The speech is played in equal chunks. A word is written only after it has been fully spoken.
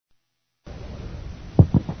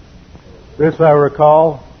This I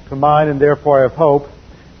recall to mind, and therefore I have hope,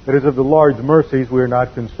 that as of the Lord's mercies we are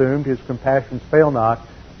not consumed. His compassions fail not.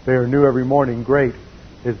 They are new every morning. Great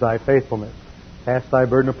is thy faithfulness. Cast thy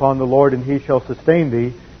burden upon the Lord, and he shall sustain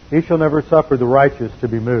thee. He shall never suffer the righteous to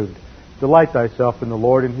be moved. Delight thyself in the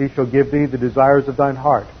Lord, and he shall give thee the desires of thine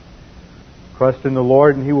heart. Trust in the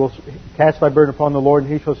Lord, and he will cast thy burden upon the Lord,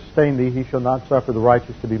 and he shall sustain thee. He shall not suffer the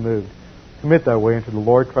righteous to be moved. Commit thy way unto the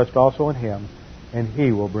Lord. Trust also in him, and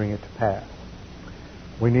he will bring it to pass.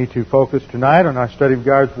 We need to focus tonight on our study of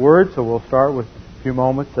God's Word, so we'll start with a few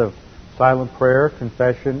moments of silent prayer,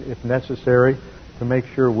 confession, if necessary, to make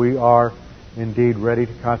sure we are indeed ready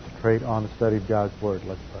to concentrate on the study of God's Word.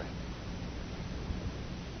 Let's pray.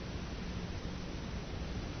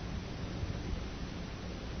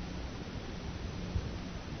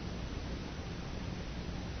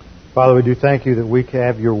 Father, we do thank you that we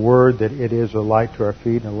have your Word, that it is a light to our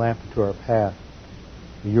feet and a lamp to our path.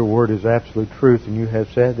 Your Word is absolute truth, and you have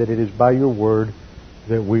said that it is by your Word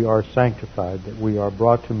that we are sanctified, that we are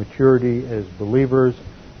brought to maturity as believers,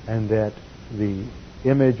 and that the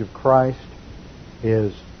image of Christ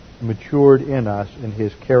is matured in us and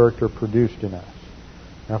his character produced in us.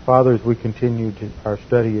 Now, Father, as we continue our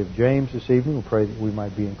study of James this evening, we pray that we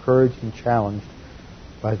might be encouraged and challenged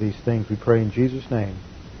by these things. We pray in Jesus' name.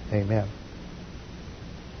 Amen.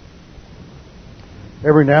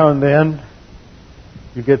 Every now and then,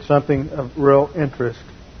 you get something of real interest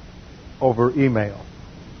over email.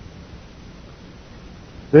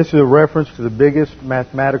 This is a reference to the biggest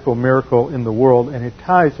mathematical miracle in the world, and it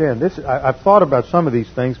ties in. I've thought about some of these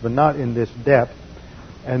things, but not in this depth.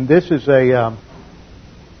 And this is it's a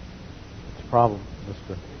problem.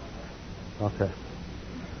 Okay.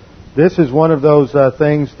 This is one of those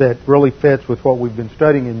things that really fits with what we've been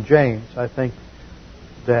studying in James. I think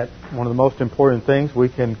that one of the most important things we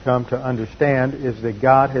can come to understand is that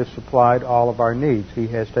God has supplied all of our needs. He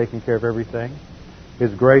has taken care of everything.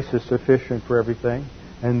 His grace is sufficient for everything.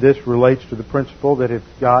 And this relates to the principle that if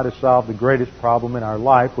God has solved the greatest problem in our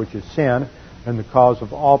life, which is sin, and the cause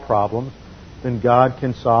of all problems, then God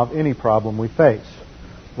can solve any problem we face.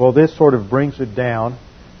 Well, this sort of brings it down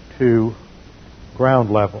to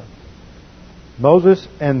ground level. Moses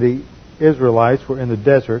and the Israelites were in the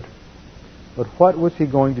desert, but what was he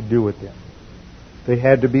going to do with them? They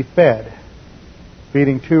had to be fed.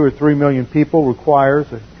 Feeding 2 or 3 million people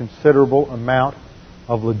requires a considerable amount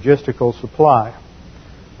of logistical supply.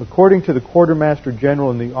 According to the quartermaster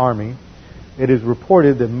general in the army, it is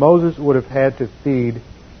reported that Moses would have had to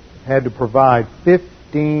provide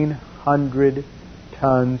 1,500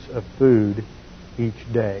 tons of food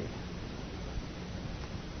each day.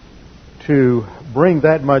 To bring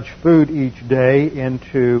that much food each day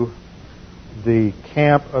into the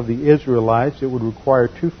camp of the Israelites, it would require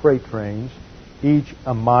 2 freight trains, each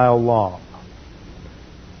a mile long.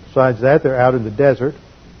 Besides that, they're out in the desert,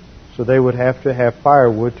 so they would have to have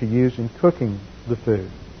firewood to use in cooking the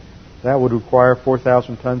food. That would require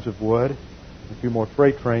 4,000 tons of wood, a few more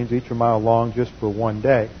freight trains, each a mile long, just for one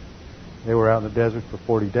day. They were out in the desert for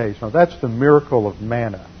 40 days. Now, that's the miracle of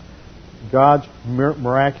manna. God's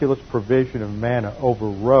miraculous provision of manna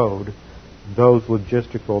overrode those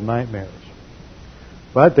logistical nightmares.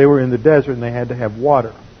 But they were in the desert and they had to have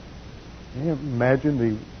water. Can you imagine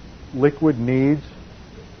the liquid needs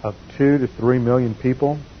of 2 to 3 million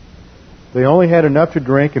people? They only had enough to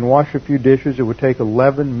drink and wash a few dishes. It would take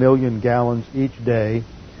 11 million gallons each day,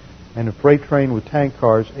 and a freight train with tank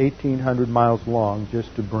cars 1,800 miles long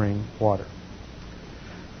just to bring water.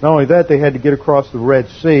 Not only that, they had to get across the Red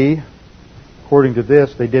Sea. According to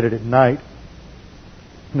this, they did it at night.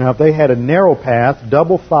 Now, if they had a narrow path,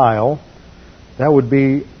 double file, that would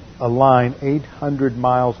be a line 800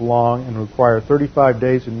 miles long and require 35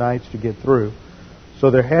 days and nights to get through. So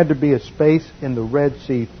there had to be a space in the Red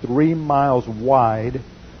Sea 3 miles wide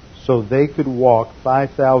so they could walk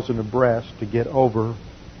 5,000 abreast to get over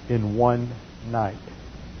in one night.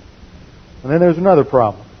 And then there's another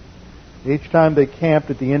problem. Each time they camped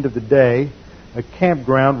at the end of the day, a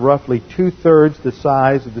campground roughly 2/3 the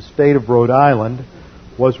size of the state of Rhode Island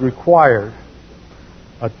was required,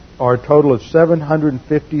 or a total of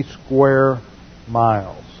 750 square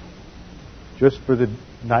miles just for the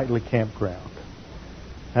nightly campground.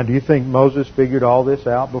 Now, do you think Moses figured all this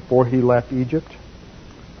out before he left Egypt?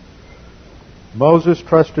 Moses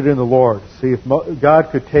trusted in the Lord. See, if God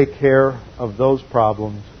could take care of those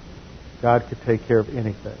problems, God could take care of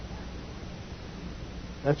anything.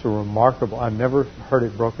 That's a remarkable, I've never heard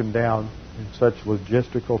it broken down in such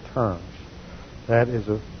logistical terms. That is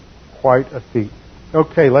quite a feat.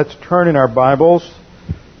 Okay, let's turn in our Bibles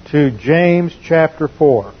to James chapter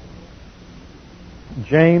 4.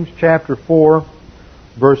 James chapter 4,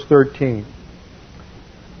 verse 13.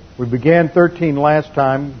 We began 13 last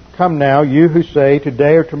time. Come now, you who say,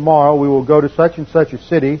 today or tomorrow we will go to such and such a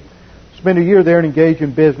city, spend a year there and engage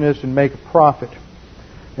in business and make a profit.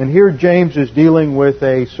 And here James is dealing with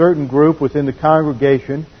a certain group within the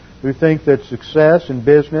congregation who think that success in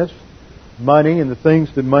business, money, and the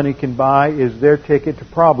things that money can buy is their ticket to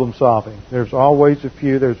problem solving. There's always a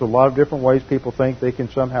few. There's a lot of different ways people think they can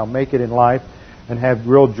somehow make it in life and have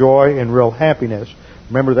real joy and real happiness.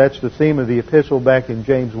 Remember, that's the theme of the epistle back in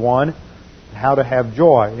James 1, how to have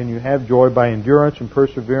joy. And you have joy by endurance and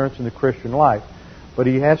perseverance in the Christian life. But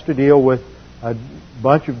he has to deal with a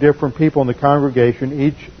bunch of different people in the congregation.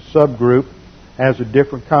 Each subgroup has a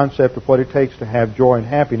different concept of what it takes to have joy and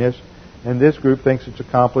happiness, and this group thinks it's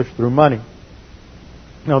accomplished through money.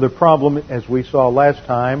 Now, the problem, as we saw last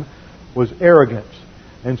time, was arrogance.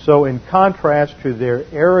 And so in contrast to their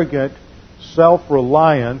arrogant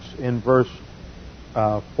self-reliance in verse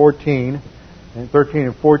 13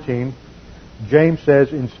 and 14, James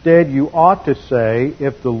says, instead you ought to say,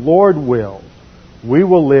 if the Lord wills, we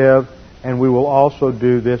will live and we will also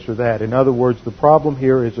do this or that. In other words, the problem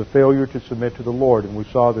here is a failure to submit to the Lord. And we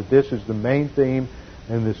saw that this is the main theme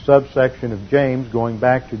in this subsection of James, going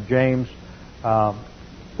back to James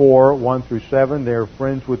 4, 1 through 7. They're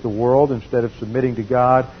friends with the world instead of submitting to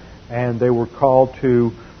God, and they were called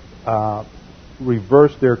to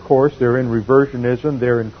reverse their course. They're in reversionism.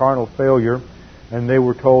 They're in carnal failure, and they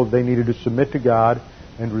were told they needed to submit to God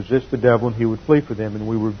and resist the devil, and he would flee for them. And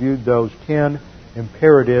we reviewed those 10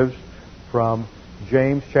 imperatives from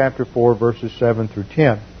James chapter 4, verses 7 through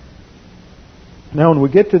 10. Now, when we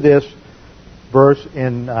get to this verse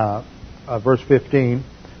in verse 15,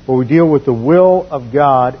 where we deal with the will of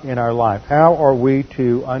God in our life, how are we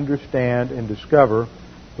to understand and discover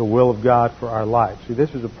the will of God for our life? See,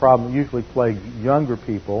 this is a problem that usually plagues younger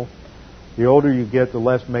people. The older you get, the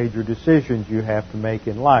less major decisions you have to make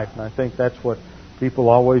in life. And I think that's what people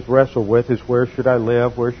always wrestle with, is where should I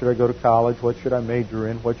live? Where should I go to college? What should I major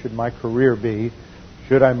in? What should my career be?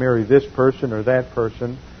 Should I marry this person or that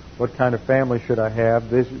person? What kind of family should I have?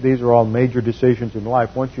 These are all major decisions in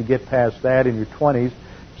life. Once you get past that in your 20s, it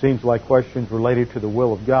seems like questions related to the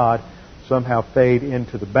will of God somehow fade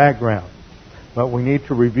into the background. But we need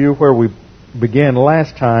to review where we began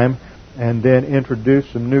last time and then introduce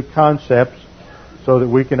some new concepts so that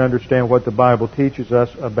we can understand what the Bible teaches us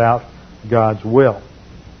about God's will.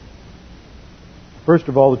 First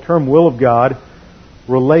of all, the term will of God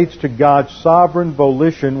relates to God's sovereign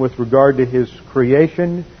volition with regard to His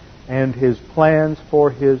creation and His plans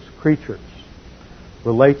for His creatures.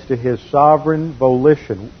 Relates to His sovereign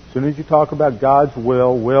volition. As soon as you talk about God's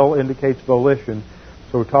will indicates volition.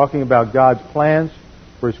 So we're talking about God's plans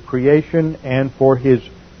for His creation and for His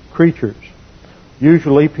creatures.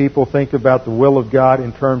 Usually people think about the will of God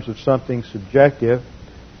in terms of something subjective,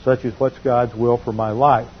 such as what's God's will for my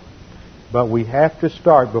life. But we have to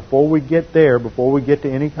start, before we get there, before we get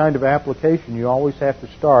to any kind of application, you always have to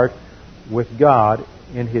start with God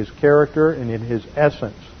in His character and in His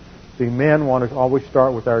essence. See, men want to always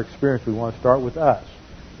start with our experience. We want to start with us.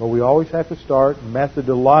 But we always have to start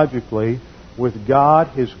methodologically with God,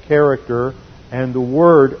 His character, and the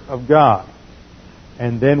Word of God.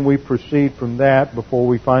 And then we proceed from that before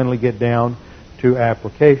we finally get down to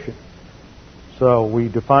application. So we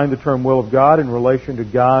define the term will of God in relation to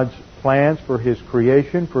God's plans for His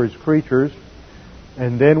creation, for His creatures.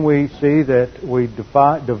 And then we see that we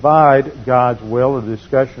divide God's will, or the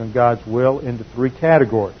discussion of God's will, into 3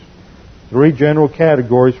 categories. 3 general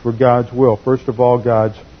categories for God's will. First of all,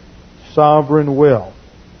 God's sovereign will.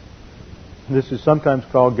 This is sometimes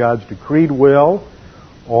called God's decreed will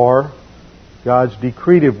or God's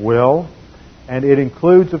decretive will. And it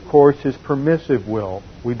includes, of course, His permissive will.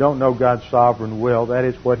 We don't know God's sovereign will. That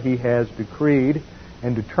is what He has decreed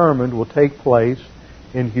and determined will take place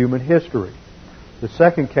in human history. The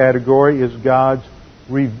second category is God's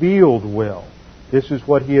revealed will. This is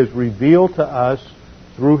what He has revealed to us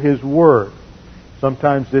through His Word.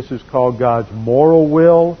 Sometimes this is called God's moral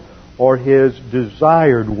will or His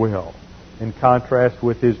desired will, in contrast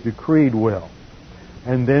with His decreed will.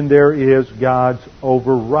 And then there is God's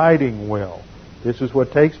overriding will. This is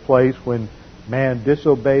what takes place when man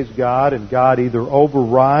disobeys God, and God either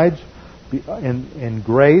overrides in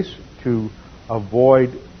grace to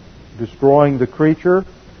avoid destroying the creature,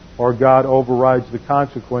 or God overrides the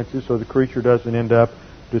consequences so the creature doesn't end up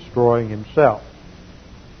destroying himself.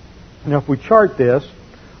 Now, if we chart this,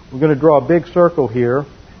 we're going to draw a big circle here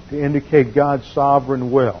to indicate God's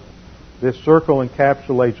sovereign will. This circle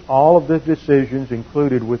encapsulates all of the decisions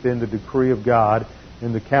included within the decree of God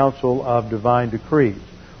in the council of divine decrees.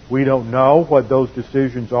 We don't know what those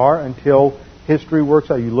decisions are until history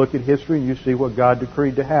works out. You look at history and you see what God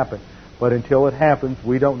decreed to happen. But until it happens,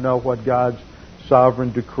 we don't know what God's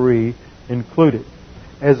sovereign decree included.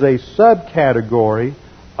 As a subcategory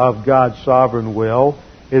of God's sovereign will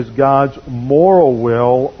is God's moral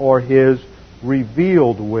will or His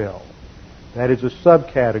revealed will. That is a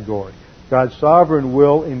subcategory. God's sovereign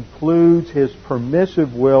will includes His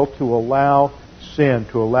permissive will to allow sin,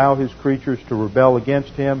 to allow His creatures to rebel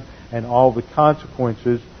against Him, and all the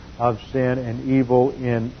consequences of sin and evil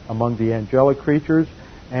among the angelic creatures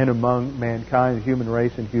and among mankind, the human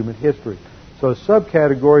race, and human history. So a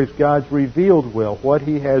subcategory is God's revealed will, what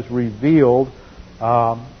He has revealed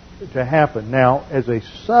to happen. Now, as a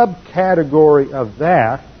subcategory of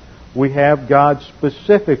that, we have God's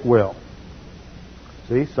specific will.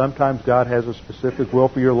 See, sometimes God has a specific will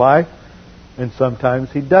for your life, and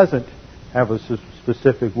sometimes He doesn't have a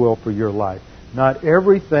specific will for your life. Not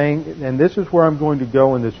everything, and this is where I'm going to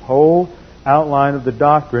go in this whole outline of the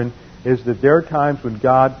doctrine, is that there are times when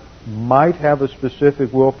God might have a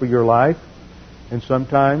specific will for your life, and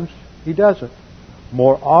sometimes He doesn't.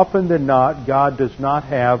 More often than not, God does not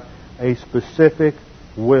have a specific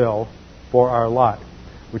will for our life.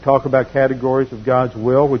 We talk about categories of God's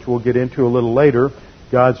will, which we'll get into a little later.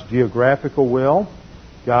 God's geographical will,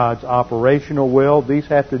 God's operational will. These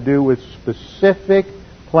have to do with specific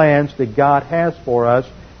plans that God has for us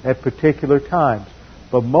at particular times.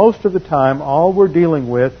 But most of the time, all we're dealing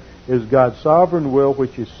with is God's sovereign will,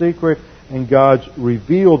 which is secret, and God's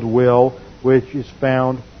revealed will, which is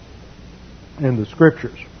found in the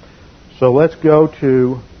Scriptures. So let's go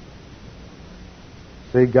to,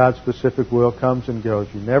 see, God's specific will comes and goes.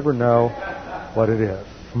 You never know what it is.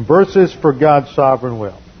 Verses for God's sovereign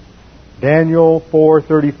will. Daniel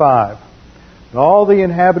 4:35. All the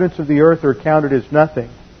inhabitants of the earth are counted as nothing,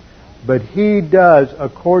 but He does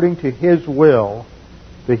according to His will.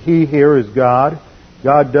 The He here is God.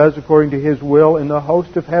 God does according to His will in the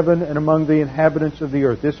host of heaven and among the inhabitants of the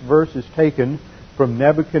earth. This verse is taken from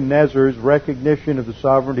Nebuchadnezzar's recognition of the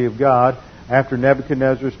sovereignty of God after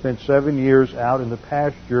Nebuchadnezzar spent 7 years out in the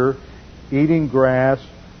pasture eating grass,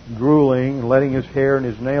 drooling, and letting his hair and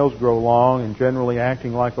his nails grow long, and generally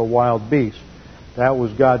acting like a wild beast. That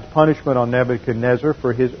was God's punishment on Nebuchadnezzar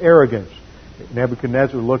for his arrogance.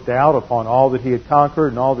 Nebuchadnezzar looked out upon all that he had conquered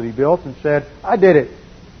and all that he built and said, I did it.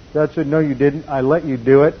 God said, no, you didn't. I let you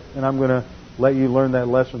do it, and I'm going to let you learn that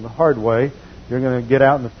lesson the hard way. You're going to get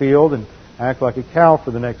out in the field and act like a cow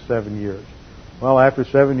for the next 7 years. Well, after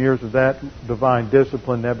 7 years of that divine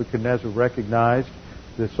discipline, Nebuchadnezzar recognized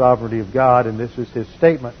the sovereignty of God, and this is his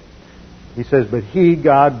statement. He says, but He,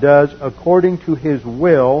 God, does according to His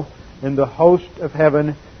will in the host of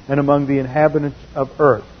heaven and among the inhabitants of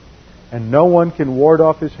earth. And no one can ward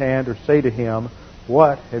off His hand or say to Him,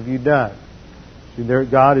 what have you done? See, there,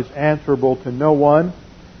 God is answerable to no one.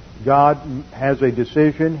 God has a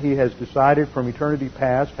decision. He has decided from eternity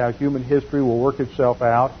past how human history will work itself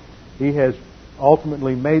out. He has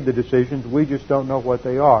ultimately made the decisions. We just don't know what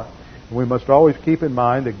they are. And we must always keep in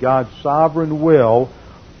mind that God's sovereign will,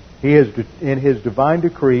 He has, in His divine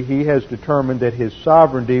decree, He has determined that His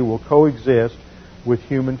sovereignty will coexist with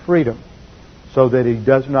human freedom, so that He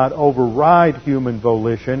does not override human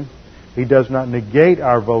volition. He does not negate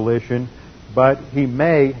our volition, but He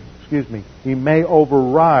may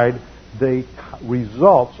override the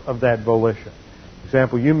results of that volition. For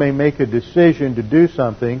example, you may make a decision to do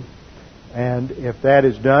something, and if that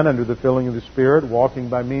is done under the filling of the Spirit, walking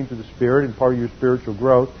by means of the Spirit and part of your spiritual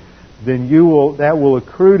growth, then that will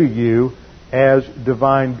accrue to you as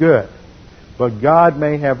divine good. But God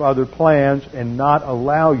may have other plans and not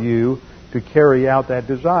allow you to carry out that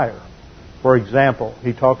desire. For example,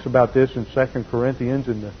 He talks about this in 2 Corinthians,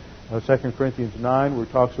 in the 2 Corinthians 9, where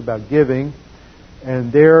He talks about giving.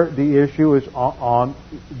 And there the issue is on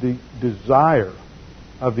the desire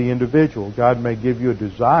of the individual. God may give you a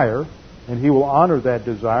desire, and He will honor that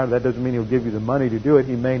desire. That doesn't mean He'll give you the money to do it.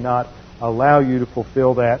 He may not allow you to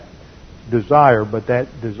fulfill that desire, but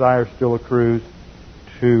that desire still accrues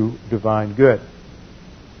to divine good.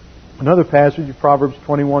 Another passage of Proverbs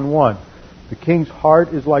 21:1. The king's heart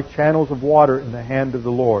is like channels of water in the hand of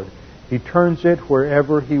the Lord. He turns it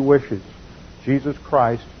wherever He wishes. Jesus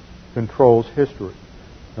Christ controls history.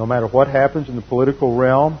 No matter what happens in the political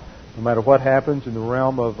realm, no matter what happens in the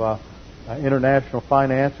realm of international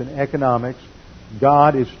finance and economics,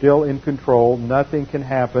 God is still in control. Nothing can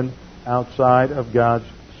happen outside of God's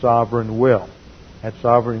sovereign will. That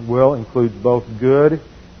sovereign will includes both good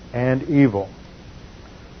and evil.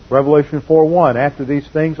 Revelation 4:1. After these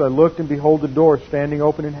things I looked, and behold, the door standing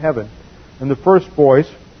open in heaven. And the first voice,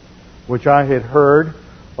 which I had heard,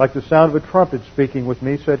 like the sound of a trumpet speaking with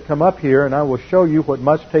me, said, "Come up here, and I will show you what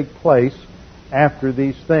must take place after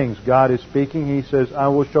these things." God is speaking. He says, "I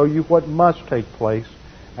will show you what must take place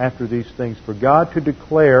after these things." For God to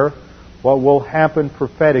declare what will happen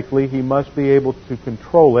prophetically, He must be able to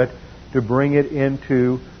control it, to bring it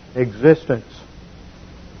into existence.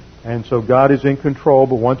 And so God is in control,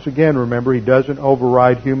 but once again, remember, He doesn't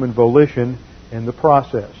override human volition in the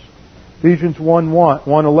process. Ephesians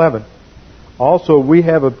 1:11. "Also we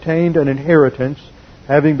have obtained an inheritance,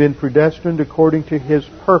 having been predestined according to His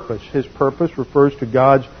purpose." His purpose refers to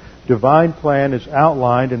God's divine plan as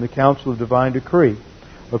outlined in the counsel of divine decree.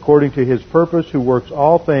 "According to His purpose, who works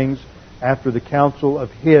all things after the counsel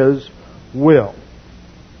of His will."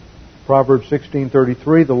 Proverbs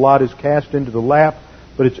 16:33, "The lot is cast into the lap,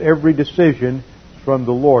 but its every decision from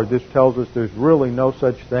the Lord." This tells us there's really no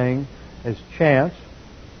such thing as chance.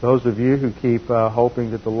 Those of you who keep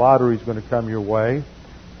hoping that the lottery is going to come your way,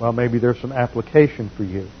 well, maybe there's some application for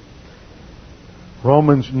you.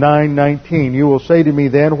 Romans 9:19, "You will say to me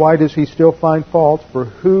then, why does he still find fault? For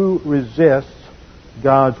who resists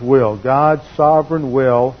God's will?" God's sovereign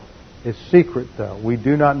will is secret, though. We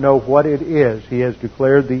do not know what it is. He has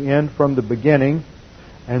declared the end from the beginning,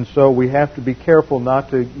 and so we have to be careful not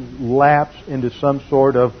to lapse into some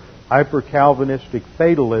sort of hyper-Calvinistic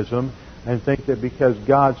fatalism and think that because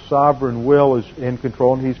God's sovereign will is in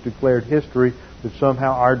control and He's declared history, that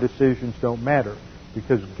somehow our decisions don't matter.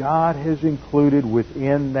 Because God has included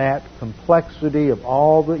within that complexity of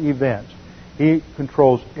all the events, He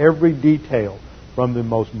controls every detail from the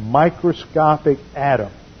most microscopic atom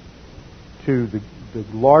to the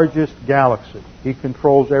largest galaxy. He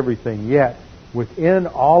controls everything. Yet, within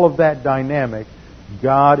all of that dynamic,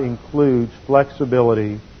 God includes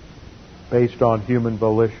flexibility based on human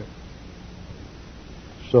volition.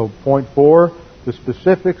 So, point 4, the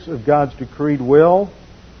specifics of God's decreed will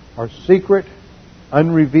are secret,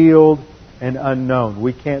 unrevealed, and unknown.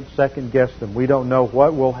 We can't second guess them. We don't know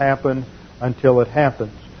what will happen until it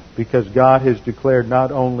happens, because God has declared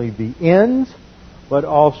not only the ends, but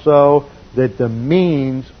also that the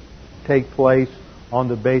means take place on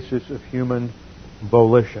the basis of human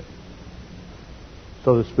volition.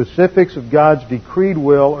 So the specifics of God's decreed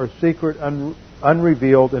will are secret,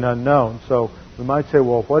 unrevealed, and unknown. So we might say,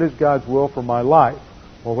 well, what is God's will for my life?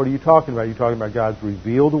 Well, what are you talking about? Are you talking about God's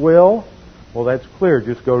revealed will? Well, that's clear.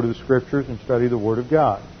 Just go to the Scriptures and study the Word of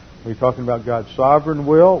God. Are you talking about God's sovereign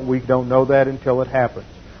will? We don't know that until it happens.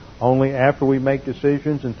 Only after we make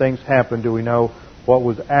decisions and things happen do we know what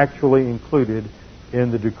was actually included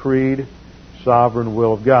in the decreed sovereign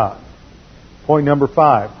will of God. Point number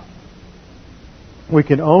 5. We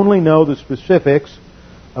can only know the specifics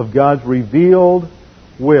of God's revealed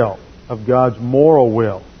will, of God's moral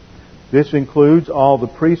will. This includes all the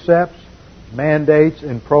precepts, mandates,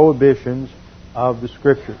 and prohibitions of the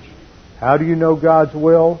Scriptures. How do you know God's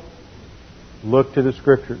will? Look to the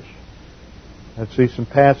Scriptures. Let's see some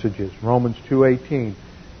passages. Romans 2:18.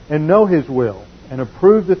 "And know His will, and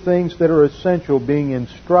approve the things that are essential, being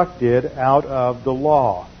instructed out of the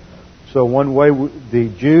law." So one way the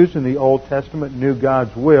Jews in the Old Testament knew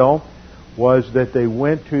God's will was that they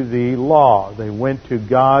went to the law. They went to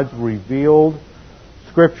God's revealed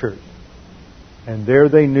Scriptures. And there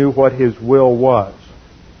they knew what His will was.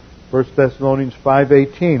 1 Thessalonians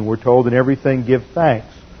 5:18, we're told, "In everything give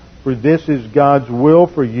thanks, for this is God's will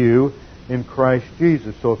for you in Christ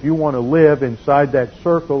Jesus." So if you want to live inside that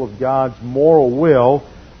circle of God's moral will,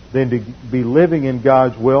 then to be living in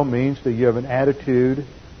God's will means that you have an attitude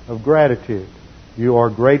of gratitude. You are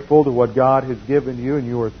grateful to what God has given you, and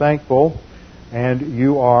you are thankful, and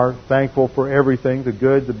you are thankful for everything, the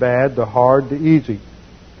good, the bad, the hard, the easy.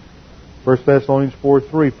 1 Thessalonians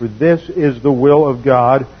 4:3, "For this is the will of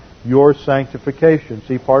God, your sanctification."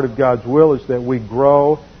 See, part of God's will is that we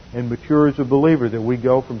grow and mature as a believer, that we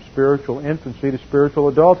go from spiritual infancy to spiritual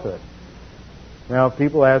adulthood. Now,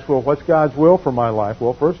 people ask, well, what's God's will for my life?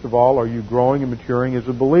 Well, first of all, are you growing and maturing as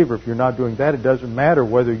a believer? If you're not doing that, it doesn't matter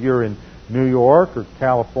whether you're in New York or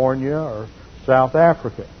California or South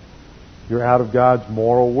Africa. You're out of God's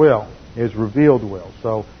moral will, His revealed will.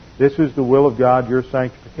 So this is the will of God, your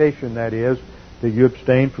sanctification, that is, that you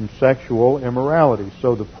abstain from sexual immorality.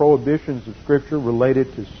 So the prohibitions of Scripture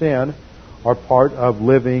related to sin are part of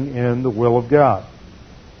living in the will of God.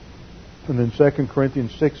 And then 2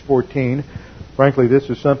 Corinthians 6:14, frankly, this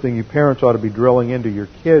is something you parents ought to be drilling into your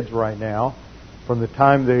kids right now. From the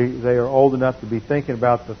time they are old enough to be thinking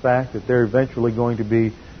about the fact that they're eventually going to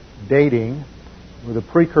be dating, the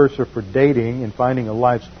precursor for dating and finding a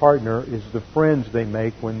life's partner is the friends they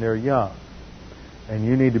make when they're young. And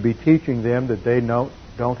you need to be teaching them that they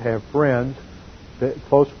don't have friends,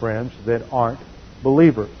 close friends, that aren't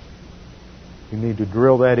believers. You need to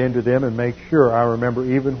drill that into them and make sure. I remember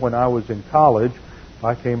even when I was in college,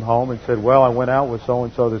 I came home and said, well, I went out with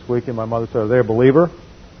so-and-so this weekend. My mother said, are they a believer?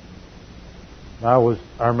 I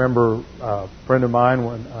remember a friend of mine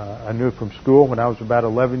when I knew from school when I was about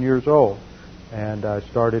 11 years old. And I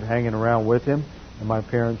started hanging around with him. And my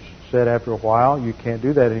parents said after a while, you can't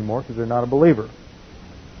do that anymore because they're not a believer.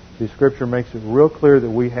 The Scripture makes it real clear that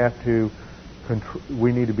we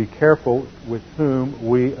need to be careful with whom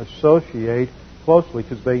we associate closely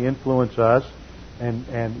because they influence us,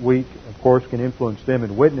 and we, of course, can influence them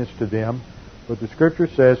and witness to them. But the Scripture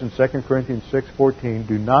says in 2 Corinthians 6:14,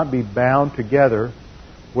 do not be bound together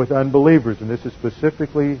with unbelievers. And this is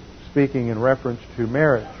specifically speaking in reference to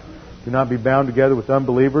marriage. Do not be bound together with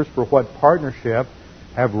unbelievers, for what partnership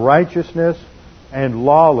have righteousness and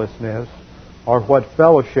lawlessness, or what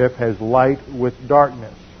fellowship has light with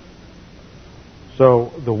darkness?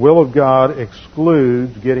 So the will of God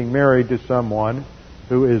excludes getting married to someone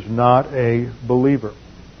who is not a believer.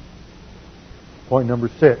 Point number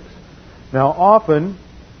 6. Now often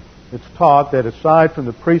it's taught that aside from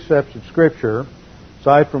the precepts of Scripture,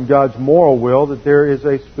 aside from God's moral will, that there is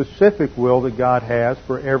a specific will that God has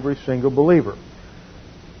for every single believer.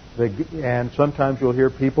 And sometimes you'll hear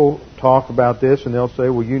people talk about this and they'll say,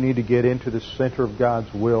 well, you need to get into the center of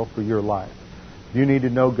God's will for your life. You need to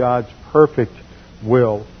know God's perfect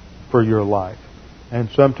will for your life. And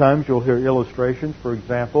sometimes you'll hear illustrations, for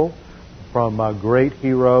example, from great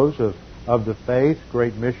heroes of the faith,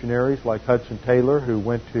 great missionaries like Hudson Taylor, who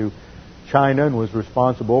went to China and was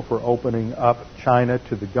responsible for opening up China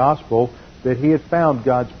to the gospel, that he had found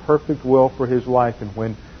God's perfect will for his life. And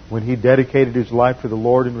when he dedicated his life to the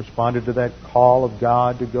Lord and responded to that call of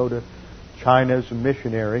God to go to China as a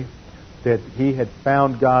missionary, that he had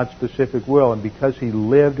found God's specific will. And because he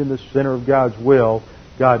lived in the center of God's will,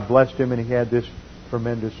 God blessed him and he had this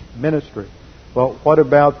tremendous ministry. Well, what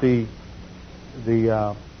about seems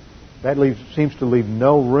to leave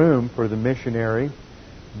no room for the missionary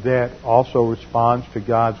that also responds to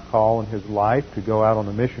God's call in his life to go out on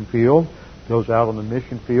the mission field, goes out on the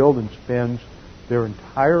mission field and spends their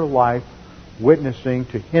entire life witnessing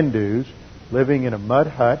to Hindus living in a mud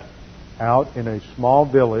hut out in a small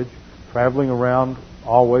village, traveling around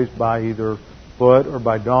always by either foot or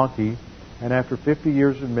by donkey, and after 50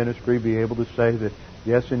 years of ministry be able to say that,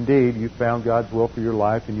 yes, indeed, you found God's will for your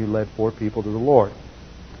life and you led 4 people to the Lord.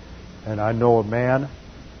 And I know a man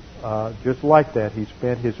just like that. He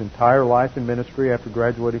spent his entire life in ministry after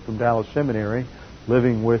graduating from Dallas Seminary,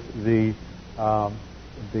 living with the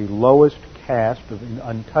lowest caste of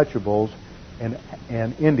untouchables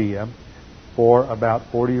in India for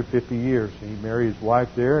about 40 or 50 years. He married his wife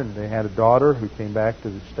there, and they had a daughter who came back to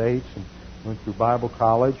the States and went through Bible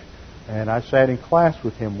college. And I sat in class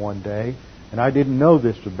with him one day, and I didn't know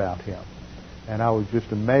this about him. And I was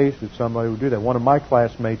just amazed that somebody would do that. One of my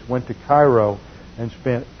classmates went to Cairo and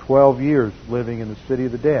spent 12 years living in the city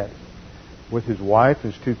of the dead with his wife,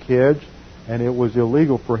 his 2 kids, and it was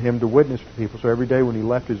illegal for him to witness to people. So every day when he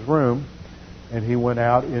left his room and he went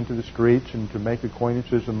out into the streets and to make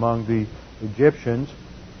acquaintances among the Egyptians,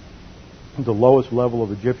 the lowest level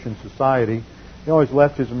of Egyptian society, he always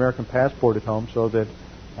left his American passport at home so that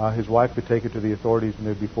his wife could take it to the authorities and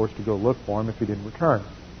they'd be forced to go look for him if he didn't return.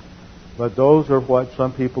 But those are what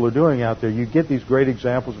some people are doing out there. You get these great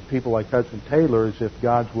examples of people like Hudson Taylor as if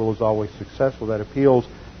God's will is always successful. That appeals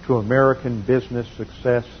to American business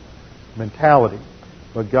success mentality.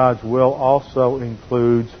 But God's will also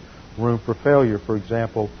includes room for failure. For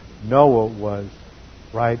example, Noah was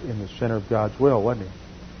right in the center of God's will, wasn't he?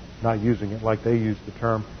 Not using it like they use the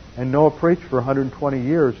term. And Noah preached for 120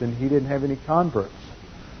 years and he didn't have any converts.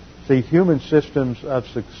 See, human systems of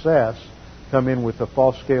success come in with a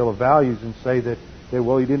false scale of values and say that,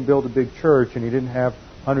 well, he didn't build a big church and he didn't have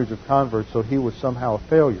hundreds of converts, so he was somehow a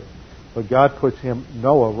failure. But God puts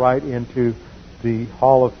Noah, right into the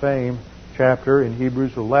Hall of Fame chapter in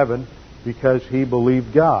Hebrews 11 because he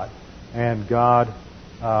believed God. And God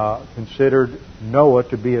considered Noah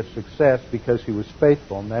to be a success because he was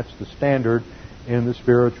faithful, and that's the standard in the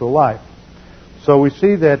spiritual life. So we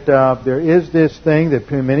see that there is this thing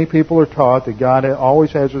that many people are taught, that God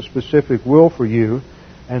always has a specific will for you,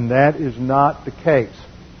 and that is not the case.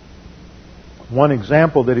 One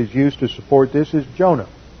example that is used to support this is Jonah.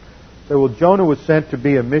 So, well, Jonah was sent to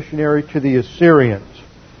be a missionary to the Assyrians.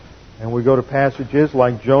 And we go to passages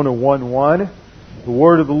like Jonah 1:1. The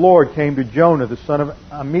word of the Lord came to Jonah, the son of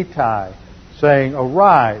Amittai, saying,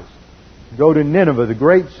 "Arise, go to Nineveh, the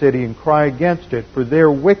great city, and cry against it, for their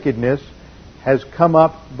wickedness has come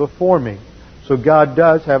up before me. So God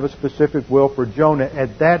does have a specific will for Jonah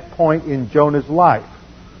at that point in Jonah's life.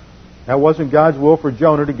 That wasn't God's will for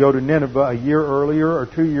Jonah to go to Nineveh a year earlier or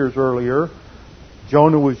 2 years earlier.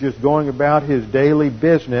 Jonah was just going about his daily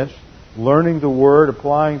business, learning the Word,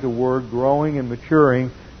 applying the Word, growing and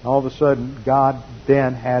maturing. All of a sudden, God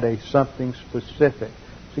then had something specific.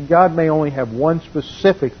 So God may only have one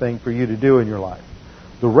specific thing for you to do in your life.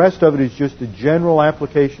 The rest of it is just a general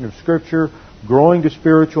application of Scripture, growing to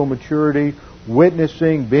spiritual maturity,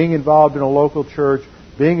 witnessing, being involved in a local church,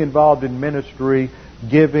 being involved in ministry,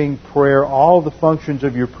 giving, prayer, all the functions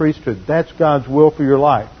of your priesthood. That's God's will for your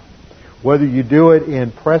life. Whether you do it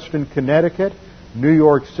in Preston, Connecticut, New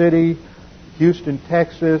York City, Houston,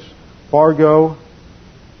 Texas, Fargo,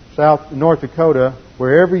 North Dakota,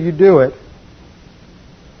 wherever you do it,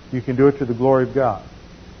 you can do it to the glory of God.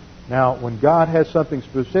 Now, when God has something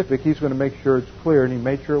specific, He's going to make sure it's clear, and He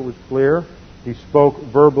made sure it was clear. He spoke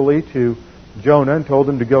verbally to Jonah and told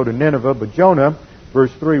him to go to Nineveh, but Jonah,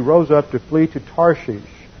 verse 3, rose up to flee to Tarshish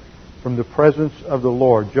from the presence of the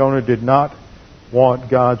Lord. Jonah did not want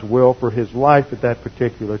God's will for his life at that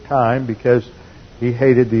particular time because he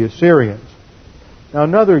hated the Assyrians. Now,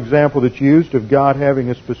 another example that's used of God having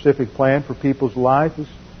a specific plan for people's lives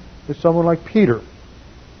is someone like Peter.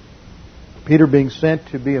 Peter being sent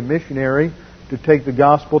to be a missionary to take the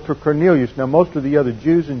gospel to Cornelius. Now, most of the other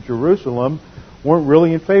Jews in Jerusalem weren't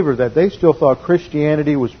really in favor of that. They still thought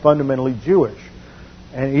Christianity was fundamentally Jewish.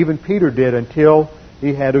 And even Peter did until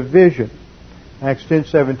he had a vision. Acts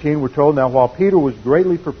 10:17, we're told, now while Peter was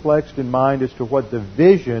greatly perplexed in mind as to what the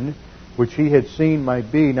vision which he had seen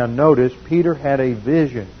might be. Now notice, Peter had a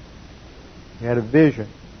vision. He had a vision.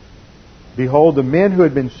 Behold, the men who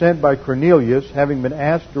had been sent by Cornelius, having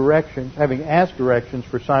asked directions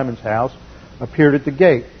for Simon's house, appeared at the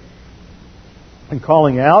gate. And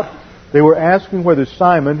calling out, they were asking whether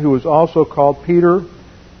Simon, who was also called Peter,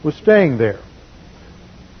 was staying there.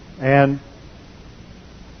 And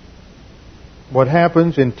what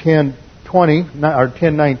happens in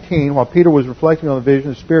 10:19, while Peter was reflecting on the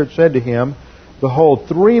vision, the Spirit said to him, behold,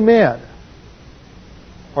 3 men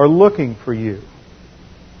are looking for you.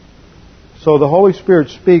 So the Holy Spirit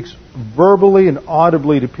speaks verbally and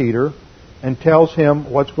audibly to Peter and tells him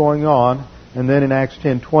what's going on. And then in Acts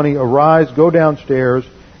 10:20, arise, go downstairs,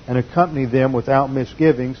 and accompany them without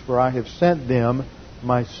misgivings, for I have sent them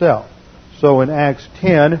myself. So in Acts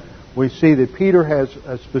 10, we see that Peter has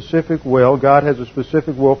a specific will. God has a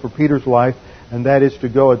specific will for Peter's life, and that is to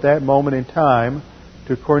go at that moment in time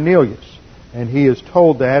to Cornelius. And he is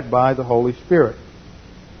told that by the Holy Spirit.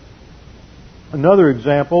 Another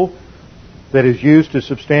example that is used to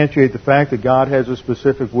substantiate the fact that God has a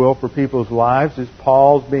specific will for people's lives is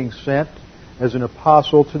Paul's being sent as an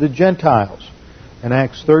apostle to the Gentiles. In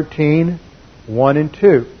Acts 13:1 and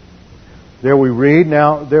 2. There we read,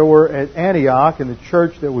 now there were at Antioch in the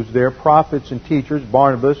church that was there prophets and teachers,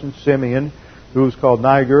 Barnabas and Simeon, who was called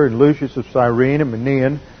Niger, and Lucius of Cyrene and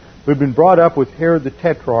Manaen, who had been brought up with Herod the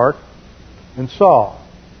Tetrarch, and Saul.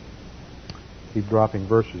 Keep dropping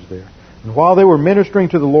verses there. And while they were ministering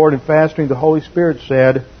to the Lord and fasting, the Holy Spirit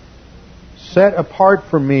said, set apart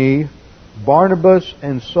for me Barnabas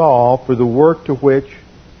and Saul for the work to which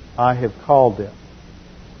I have called them.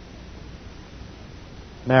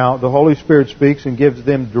 Now, the Holy Spirit speaks and gives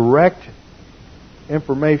them direct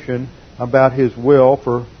information about His will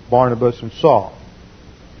for Barnabas and Saul.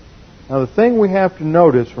 Now, the thing we have to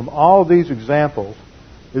notice from all of these examples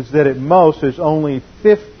is that at most there's only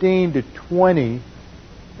 15 to 20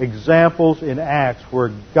 examples in Acts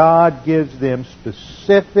where God gives them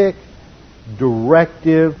specific,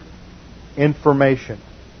 directive information.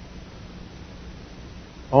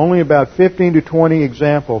 Only about 15 to 20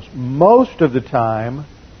 examples. Most of the time,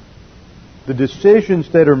 the decisions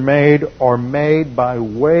that are made by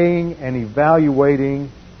weighing and evaluating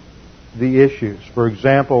the issues. For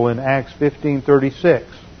example, in Acts 15:36,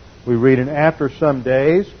 we read, and after some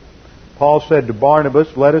days, Paul said to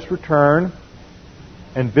Barnabas, let us return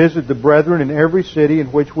and visit the brethren in every city in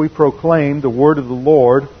which we proclaim the word of the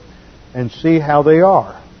Lord and see how they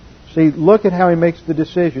are. See, look at how he makes the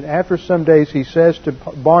decision. After some days, he says to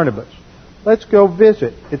Barnabas, let's go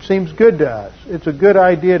visit. It seems good to us. It's a good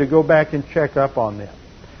idea to go back and check up on them.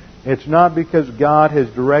 It's not because God has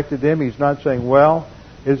directed them. He's not saying, well,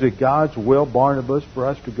 is it God's will, Barnabas, for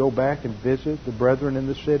us to go back and visit the brethren in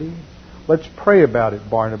the city? Let's pray about it,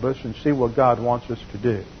 Barnabas, and see what God wants us to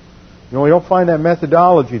do. You know, we don't find that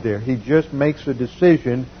methodology there. He just makes a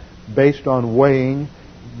decision based on weighing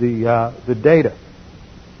the data.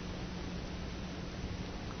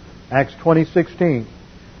 Acts 20:16.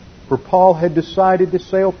 For Paul had decided to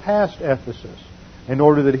sail past Ephesus in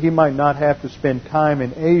order that he might not have to spend time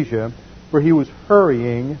in Asia, for he was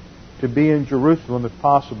hurrying to be in Jerusalem, if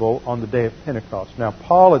possible, on the day of Pentecost. Now,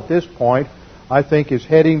 Paul at this point, I think, is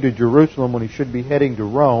heading to Jerusalem when he should be heading to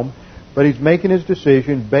Rome, but he's making his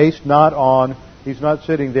decision based not on, he's not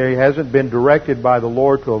sitting there, he hasn't been directed by the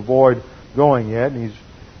Lord to avoid going yet, and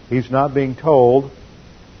he's not being told,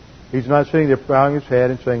 he's not sitting there bowing his head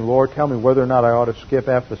and saying, Lord, tell me whether or not I ought to skip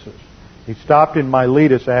Ephesus. He stopped in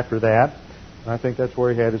Miletus after that, and I think that's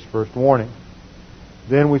where he had his first warning.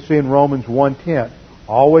 Then we see in Romans 1:10,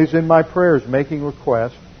 always in my prayers making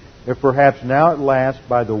request, if perhaps now at last,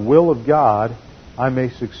 by the will of God, I may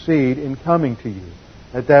succeed in coming to you.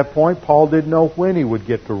 At that point, Paul didn't know when he would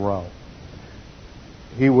get to Rome.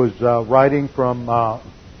 He was writing from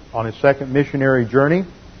on his second missionary journey,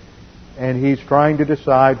 and he's trying to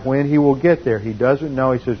decide when he will get there. He doesn't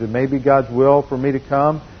know. He says, it may be God's will for me to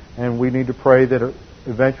come, and we need to pray that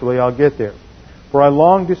eventually I'll get there. For I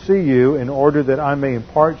long to see you in order that I may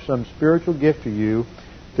impart some spiritual gift to you,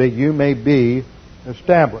 that you may be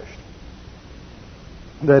established.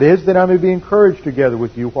 That is, that I may be encouraged together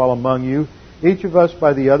with you while among you, each of us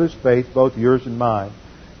by the other's faith, both yours and mine.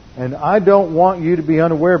 And I don't want you to be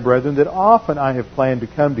unaware, brethren, that often I have planned to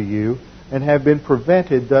come to you and have been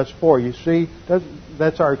prevented thus far. You see,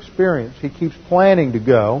 that's our experience. He keeps planning to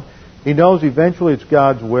go. He knows eventually it's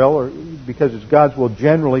God's will, or because it's God's will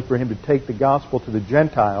generally for him to take the gospel to the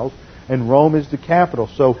Gentiles, and Rome is the capital.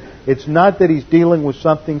 So it's not that he's dealing with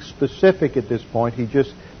something specific at this point. He's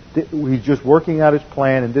just working out his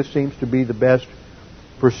plan, and this seems to be the best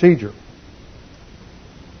procedure.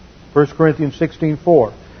 1 Corinthians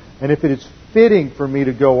 16:4. And if it is fitting for me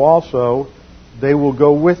to go also, they will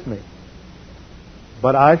go with me.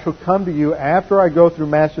 But I shall come to you after I go through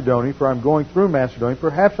Macedonia, for I'm going through Macedonia.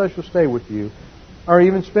 Perhaps I shall stay with you, or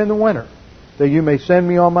even spend the winter, that you may send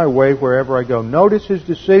me on my way wherever I go. Notice his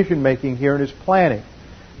decision-making here and his planning.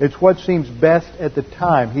 It's what seems best at the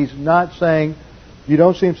time. He's not saying, you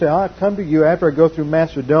don't see him say, I'll come to you after I go through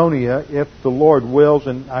Macedonia if the Lord wills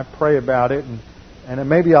and I pray about it, and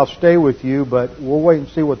maybe I'll stay with you, but we'll wait and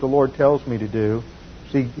see what the Lord tells me to do.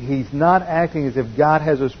 See, he's not acting as if God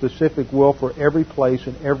has a specific will for every place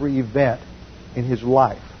and every event in his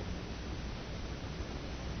life.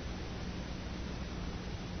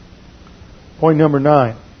 Point number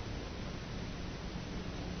 9.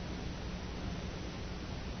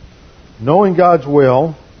 Knowing God's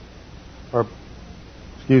will,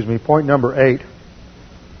 point number 8.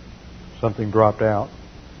 Something dropped out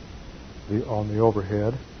on the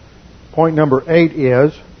overhead. Point number 8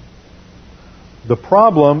 is, the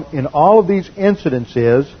problem in all of these incidents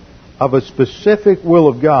is, of a specific will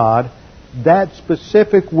of God, that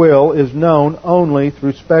specific will is known only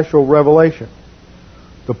through special revelation.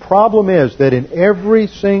 The problem is that in every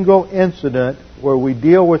single incident where we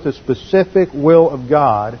deal with a specific will of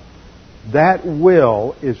God, that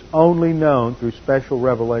will is only known through special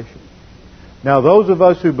revelation. Now, those of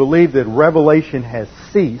us who believe that revelation has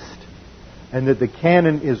ceased and that the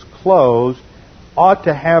canon is closed ought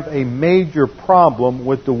to have a major problem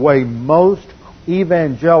with the way most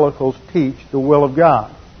evangelicals teach the will of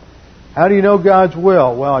God. How do you know God's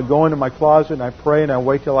will? Well, I go into my closet and I pray and I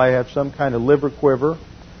wait till I have some kind of liver quiver,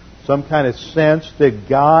 some kind of sense that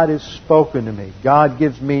God has spoken to me. God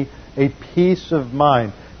gives me a peace of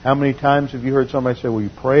mind. How many times have you heard somebody say, well,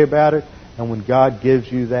 you pray about it, and when God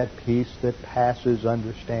gives you that peace that passes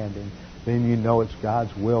understanding, then you know it's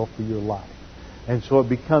God's will for your life. And so it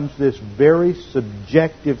becomes this very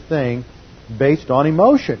subjective thing based on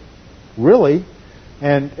emotion, really,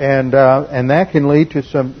 and that can lead to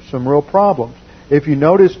some real problems. If you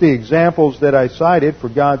notice the examples that I cited for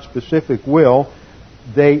God's specific will,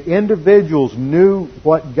 individuals knew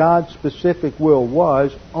what God's specific will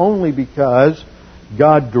was only because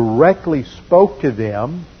God directly spoke to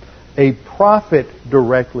them, a prophet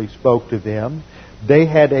directly spoke to them, they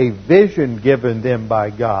had a vision given them by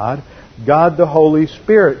God, God the Holy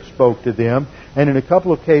Spirit spoke to them, and in a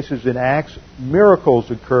couple of cases in Acts,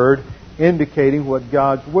 miracles occurred indicating what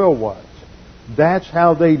God's will was. That's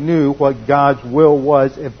how they knew what God's will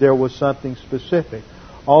was if there was something specific.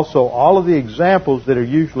 Also, all of the examples that are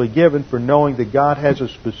usually given for knowing that God has a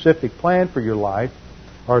specific plan for your life,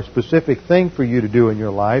 or a specific thing for you to do in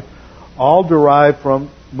your life,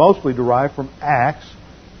 mostly derive from Acts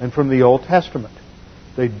and from the Old Testament.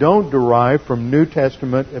 They don't derive from New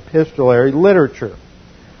Testament epistolary literature.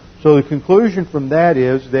 So the conclusion from that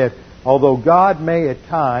is that although God may at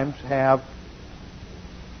times have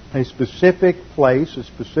a specific place, a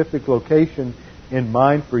specific location in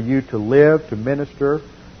mind for you to live, to minister,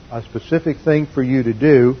 a specific thing for you to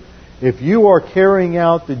do, If you are carrying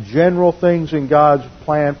out the general things in God's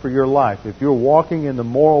plan for your life, if you're walking in the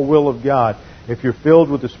moral will of God, if you're filled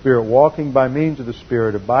with the Spirit, walking by means of the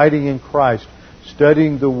Spirit, abiding in Christ,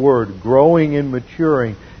 studying the Word, growing and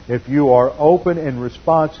maturing, if you are open and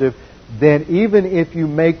responsive, then even if you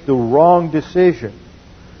make the wrong decision,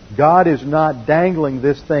 God is not dangling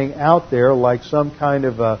this thing out there like some kind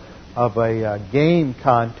of a game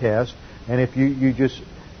contest, and if you just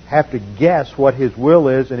have to guess what His will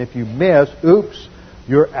is, and if you miss, oops,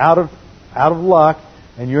 you're out of luck,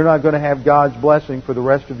 and you're not going to have God's blessing for the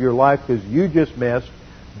rest of your life because you just missed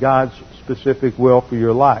God's specific will for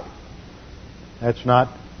your life. That's not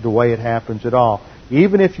the way it happens at all.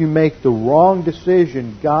 Even if you make the wrong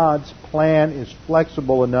decision, God's plan is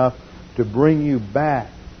flexible enough to bring you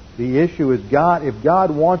back. The issue is if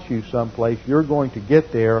God wants you someplace, you're going to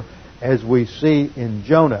get there, as we see in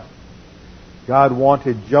Jonah. God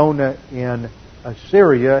wanted Jonah in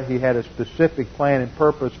Assyria. He had a specific plan and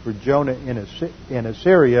purpose for Jonah in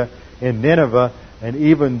Assyria, in Nineveh. And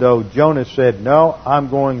even though Jonah said, no, I'm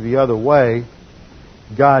going the other way,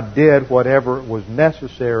 God did whatever was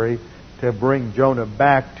necessary to bring Jonah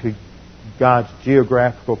back to God's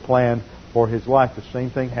geographical plan for his life. The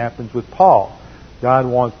same thing happens with Paul. God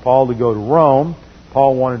wants Paul to go to Rome.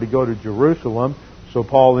 Paul wanted to go to Jerusalem, so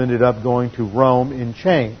Paul ended up going to Rome in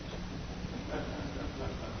chains.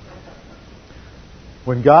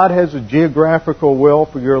 When God has a geographical will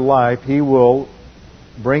for your life, He will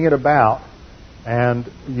bring it about,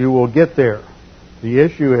 and you will get there. The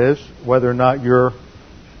issue is whether or not you're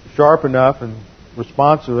sharp enough and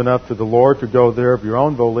responsive enough to the Lord to go there of your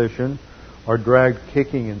own volition, or dragged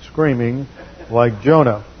kicking and screaming like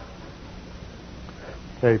Jonah.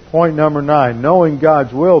 Okay, point number 9. Knowing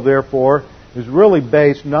God's will, therefore, is really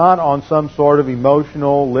based not on some sort of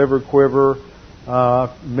emotional, liver quiver,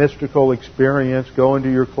 mystical experience, go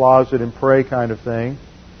into your closet and pray kind of thing.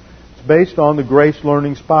 It's based on the grace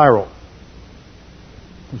learning spiral.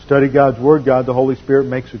 You study God's Word, God the Holy Spirit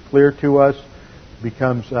makes it clear to us,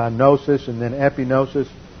 becomes gnosis and then epignosis.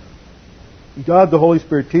 God the Holy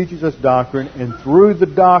Spirit teaches us doctrine, and through the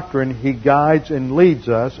doctrine He guides and leads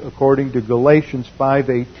us according to Galatians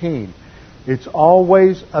 5:18. It's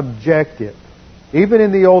always objective. Even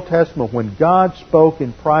in the Old Testament, when God spoke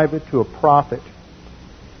in private to a prophet,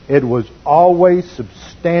 it was always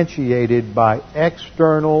substantiated by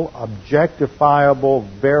external, objectifiable,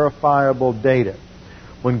 verifiable data.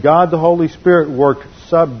 When God the Holy Spirit worked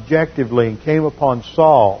subjectively and came upon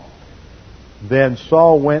Saul, then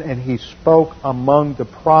Saul went and he spoke among the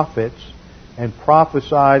prophets and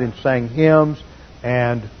prophesied and sang hymns,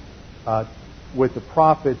 and with the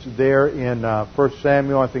prophets there in 1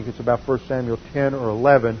 Samuel, I think it's about 1 Samuel 10 or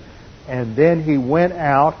 11, and then he went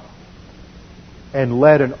out and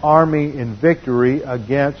led an army in victory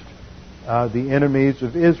against the enemies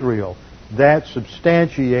of Israel. That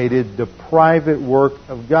substantiated the private work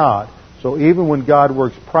of God. So even when God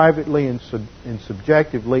works privately and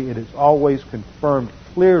subjectively, it is always confirmed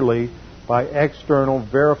clearly by external,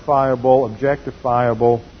 verifiable,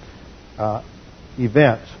 objectifiable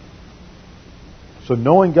events. So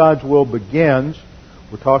knowing God's will begins,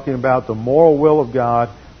 we're talking about the moral will of God,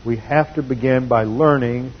 we have to begin by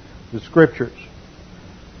learning the Scriptures.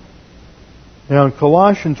 Now in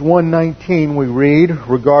Colossians 1:19 we read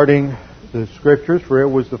regarding the Scriptures, for it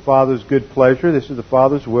was the Father's good pleasure, this is the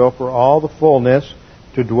Father's will, for all the fullness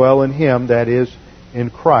to dwell in Him, that is, in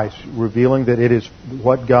Christ, revealing that it is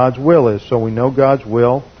what God's will is. So we know God's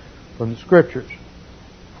will from the Scriptures.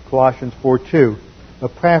 Colossians 4:2.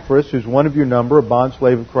 Epaphras, who's one of your number, a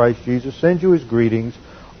bondslave of Christ Jesus, sends you his greetings,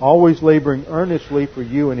 always laboring earnestly for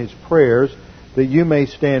you in his prayers, that you may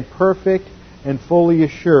stand perfect and fully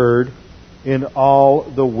assured in all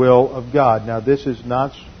the will of God. Now, this is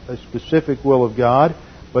not a specific will of God,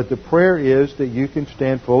 but the prayer is that you can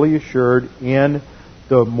stand fully assured in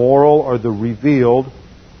the moral or the revealed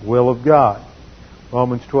will of God.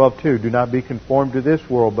 Romans 12:2. Do not be conformed to this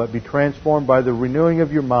world, but be transformed by the renewing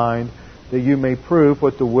of your mind, that you may prove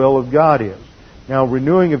what the will of God is. Now,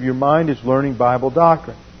 renewing of your mind is learning Bible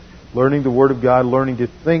doctrine, learning the Word of God, learning to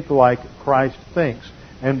think like Christ thinks.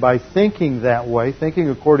 And by thinking that way, thinking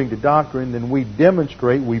according to doctrine, then we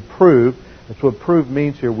demonstrate, we prove, that's what prove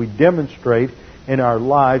means here, we demonstrate in our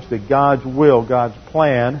lives that God's will, God's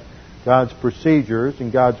plan, God's procedures,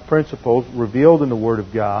 and God's principles revealed in the Word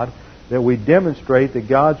of God, that we demonstrate that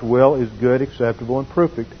God's will is good, acceptable, and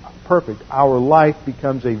perfect. Our life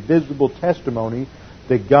becomes a visible testimony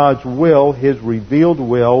that God's will, His revealed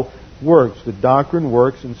will, works. The doctrine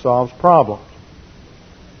works and solves problems.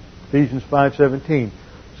 Ephesians 5:17.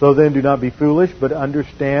 So then do not be foolish, but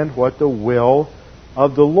understand what the will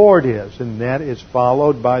of the Lord is. And that is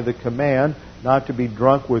followed by the command not to be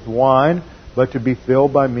drunk with wine, but to be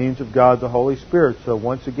filled by means of God the Holy Spirit. So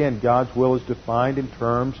once again, God's will is defined in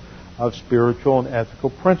terms of spiritual and ethical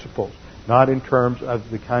principles, not in terms of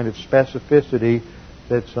the kind of specificity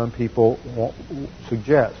that some people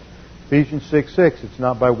suggest. Ephesians 6:6, it's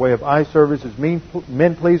not by way of eye service as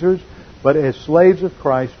men pleasers, but as slaves of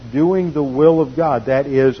Christ, doing the will of God. That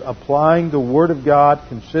is, applying the Word of God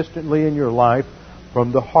consistently in your life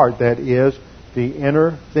from the heart. That is, the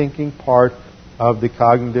inner thinking part of the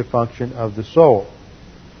cognitive function of the soul.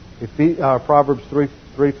 Proverbs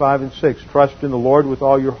 3, 5, and 6. Trust in the Lord with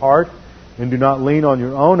all your heart, and do not lean on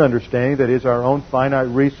your own understanding, that is, our own finite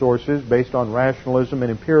resources based on rationalism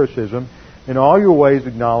and empiricism. In all your ways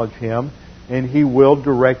acknowledge Him, and He will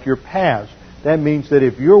direct your paths. That means that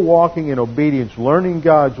if you're walking in obedience, learning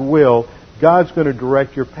God's will, God's going to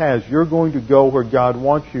direct your paths. You're going to go where God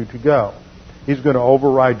wants you to go. He's going to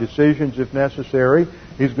override decisions if necessary.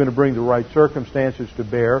 He's going to bring the right circumstances to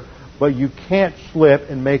bear. But you can't slip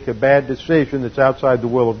and make a bad decision that's outside the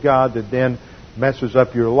will of God that then messes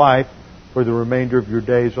up your life for the remainder of your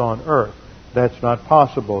days on earth. That's not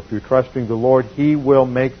possible. If you're trusting the Lord, He will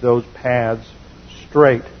make those paths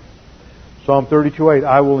straight. Psalm 32:8,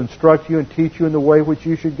 I will instruct you and teach you in the way which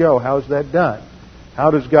you should go. How is that done?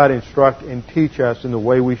 How does God instruct and teach us in the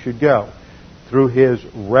way we should go? Through His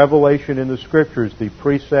revelation in the Scriptures, the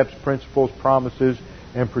precepts, principles, promises,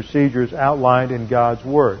 and procedures outlined in God's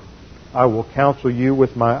Word. I will counsel you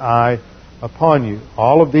with my eye upon you.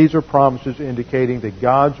 All of these are promises indicating that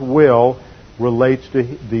God's will relates to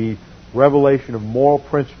the revelation of moral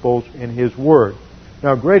principles in His Word.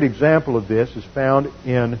 Now, a great example of this is found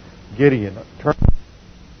in Gideon. Turn to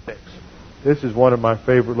 6. This is one of my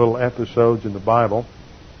favorite little episodes in the Bible.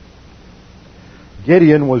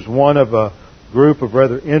 Gideon was one of a group of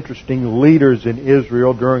rather interesting leaders in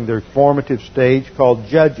Israel during their formative stage called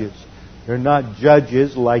judges. They're not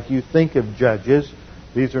judges like you think of judges.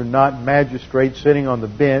 These are not magistrates sitting on the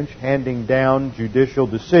bench handing down judicial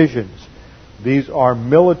decisions. These are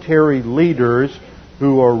military leaders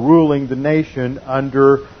who are ruling the nation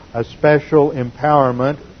under a special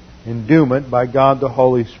empowerment, endowment by God the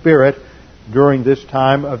Holy Spirit during this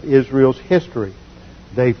time of Israel's history.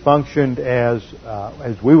 They functioned as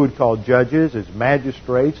we would call judges, as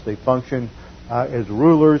magistrates. They functioned as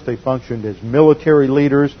rulers. They functioned as military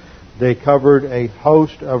leaders. They covered a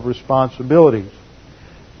host of responsibilities.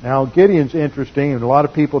 Now, Gideon's interesting, and a lot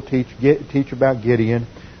of people teach about Gideon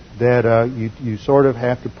that you sort of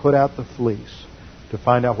have to put out the fleece to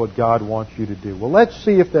find out what God wants you to do. Well, let's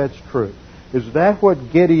see if that's true. Is that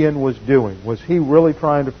what Gideon was doing? Was he really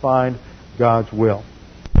trying to find God's will?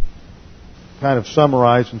 Kind of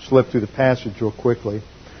summarize and slip through the passage real quickly.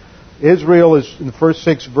 Israel is, in the first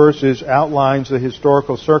 6 verses, outlines the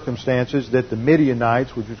historical circumstances that the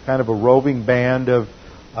Midianites, which was kind of a roving band of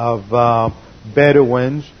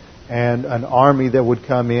Bedouins and an army that would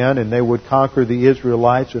come in and they would conquer the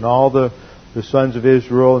Israelites, and all the sons of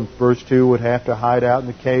Israel in verse 2 would have to hide out in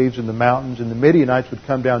the caves and the mountains, and the Midianites would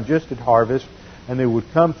come down just at harvest, and they would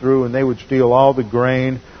come through and they would steal all the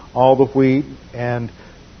grain, all the wheat, and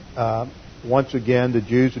once again the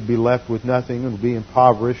Jews would be left with nothing and would be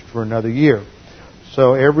impoverished for another year.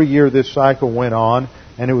 So every year this cycle went on,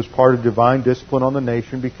 and it was part of divine discipline on the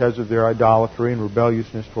nation because of their idolatry and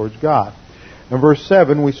rebelliousness towards God. In verse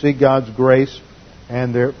 7 we see God's grace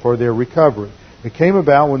and for their recovery. It came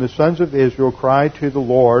about when the sons of Israel cried to the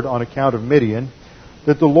Lord on account of Midian,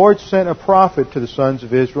 that the Lord sent a prophet to the sons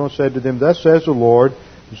of Israel and said to them, Thus says the Lord,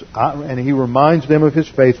 and He reminds them of His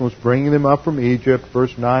faithfulness, bringing them up from Egypt.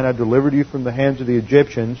 Verse 9, I delivered you from the hands of the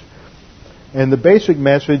Egyptians. And the basic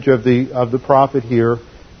message of the prophet here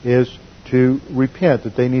is to repent,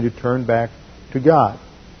 that they need to turn back to God.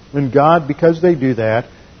 And God, because they do that,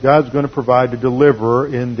 God's going to provide a deliverer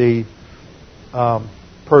in the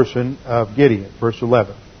person of Gideon. Verse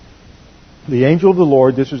 11. The angel of the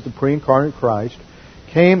Lord, this is the pre-incarnate Christ,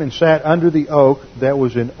 came and sat under the oak that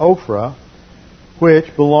was in Ophrah,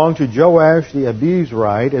 which belonged to Joash the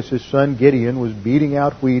Abiezrite, as his son Gideon was beating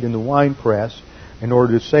out wheat in the winepress in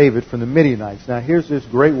order to save it from the Midianites. Now here's this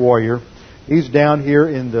great warrior. He's down here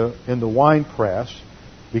in the winepress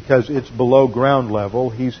because it's below ground level.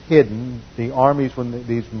 He's hidden. The armies, when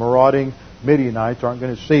these marauding Midianites aren't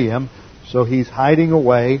going to see him, so he's hiding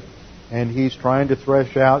away, and he's trying to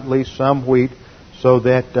thresh out at least some wheat so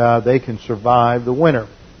that they can survive the winter.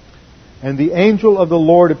 And the angel of the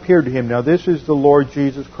Lord appeared to him. Now this is the Lord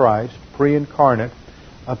Jesus Christ, pre-incarnate,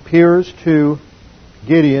 appears to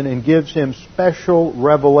Gideon and gives him special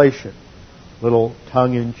revelation. Little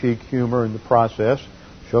tongue-in-cheek humor in the process,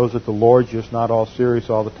 Shows that the Lord's just not all serious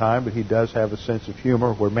all the time, but He does have a sense of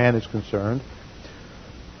humor where man is concerned.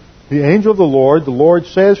 The angel of the Lord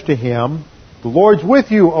says to him, "The Lord's with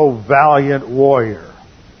you, O valiant warrior."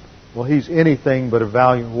 Well, he's anything but a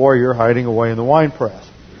valiant warrior hiding away in the winepress.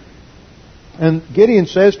 And Gideon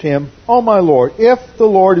says to him, "Oh, my Lord, if the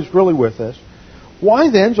Lord is really with us, why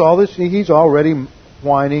then's all this?" He's already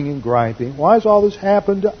whining and griping. Why has all this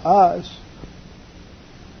happened to us?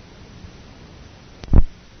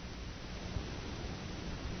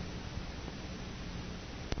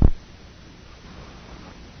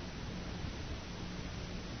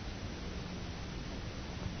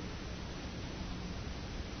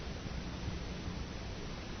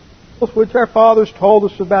 Which our fathers told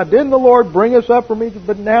us about. Didn't the Lord bring us up from Egypt?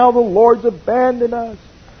 But now the Lord's abandoned us.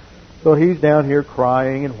 So he's down here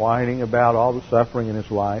crying and whining about all the suffering in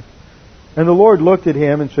his life. And the Lord looked at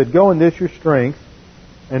him and said, "Go in this your strength,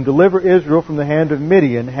 and deliver Israel from the hand of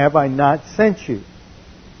Midian. Have I not sent you?"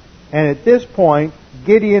 And at this point,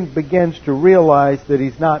 Gideon begins to realize that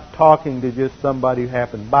he's not talking to just somebody who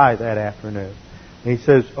happened by that afternoon. And he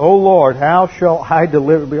says, "Oh Lord, how shall I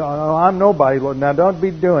deliver? Oh, I'm nobody, Lord. Now don't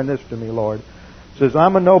be doing this to me, Lord." He says,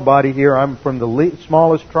 "I'm a nobody here. I'm from the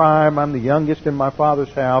smallest tribe. I'm the youngest in my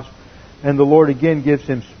father's house." And the Lord again gives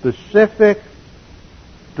him specific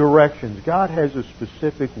directions. God has a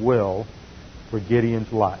specific will for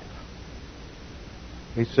Gideon's life.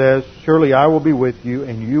 He says, "Surely I will be with you,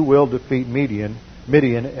 and you will defeat Midian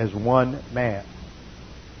as one man."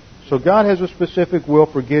 So God has a specific will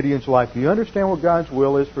for Gideon's life. Do you understand what God's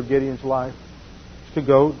will is for Gideon's life? It's to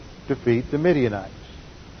go defeat the Midianites.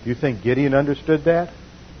 Do you think Gideon understood that?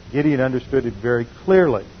 Gideon understood it very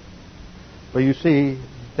clearly. But you see,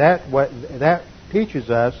 that teaches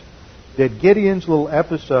us that Gideon's little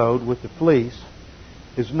episode with the fleece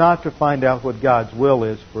is not to find out what God's will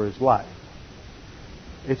is for his life.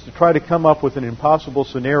 It's to try to come up with an impossible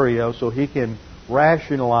scenario so he can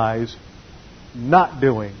rationalize not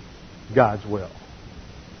doing God's will.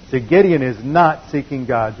 See, Gideon is not seeking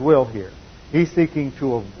God's will here. He's seeking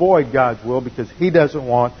to avoid God's will because he doesn't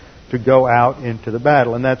want to go out into the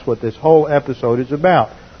battle. And that's what this whole episode is about.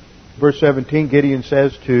 Verse 17, Gideon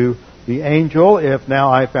says to the angel, "If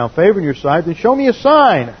now I have found favor in your sight, then show me a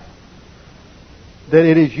sign that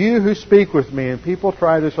it is you who speak with me." And people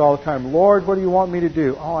try this all the time. "Lord, what do you want me to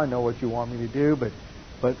do?" "Oh, I know what you want me to do,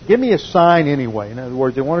 but give me a sign anyway." In other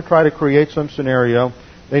words, they want to try to create some scenario.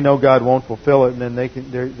 They know God won't fulfill it, and then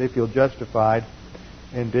they feel justified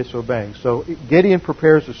in disobeying. So Gideon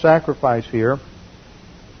prepares a sacrifice here.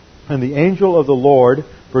 And the angel of the Lord,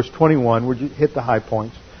 verse 21, we'll hit the high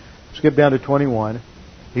points. Skip down to 21.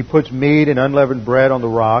 He puts meat and unleavened bread on the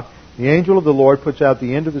rock. The angel of the Lord puts out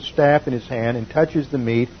the end of the staff in his hand and touches the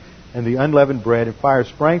meat and the unleavened bread, and fire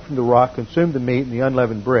sprang from the rock, consumed the meat and the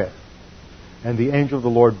unleavened bread. And the angel of the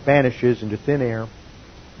Lord vanishes into thin air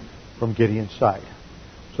from Gideon's sight.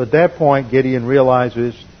 So at that point, Gideon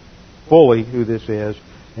realizes fully who this is.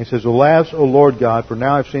 And he says, "Alas, O Lord God, for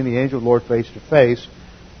now I've seen the angel of the Lord face to face."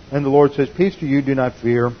 And the Lord says, "Peace to you, do not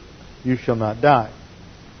fear, you shall not die."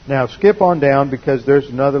 Now skip on down because there's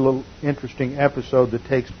another little interesting episode that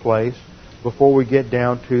takes place before we get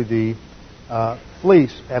down to the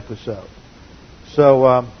fleece episode.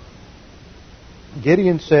 So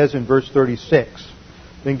Gideon says in verse 36,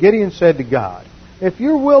 "Then Gideon said to God, if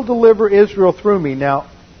you will deliver Israel through me." Now,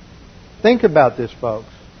 think about this, folks.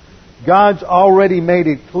 God's already made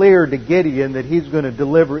it clear to Gideon that He's going to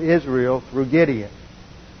deliver Israel through Gideon.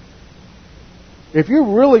 "If you're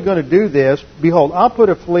really going to do this, behold, I'll put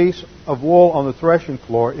a fleece of wool on the threshing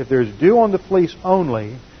floor. If there's dew on the fleece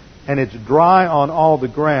only, and it's dry on all the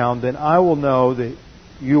ground, then I will know that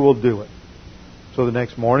you will do it." So the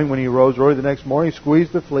next morning, when he arose early the next morning, he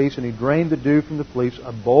squeezed the fleece, and he drained the dew from the fleece,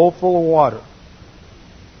 a bowl full of water.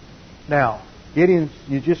 Now, Gideon,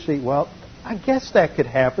 you just see, well, I guess that could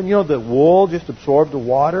happen. You know, the wool just absorbed the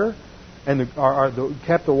water and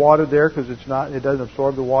kept the water there because it doesn't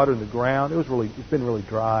absorb the water in the ground. It's been really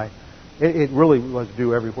dry. It really was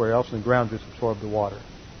dew everywhere else, and the ground just absorbed the water.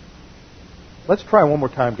 Let's try one more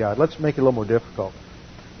time, God. Let's make it a little more difficult.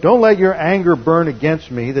 "Don't let your anger burn against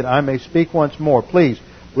me, that I may speak once more. Please,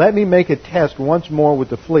 let me make a test once more with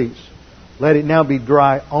the fleece. Let it now be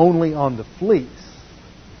dry only on the fleece,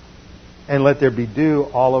 and let there be dew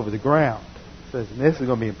all over the ground." It says, this is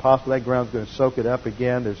going to be impossible. That ground's going to soak it up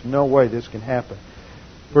again. There's no way this can happen.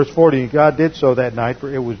 Verse 40, God did so that night, for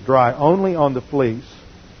it was dry only on the fleece,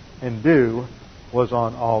 and dew was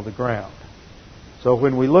on all the ground. So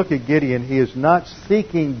when we look at Gideon, he is not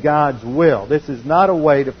seeking God's will. This is not a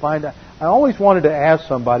way to find out. I always wanted to ask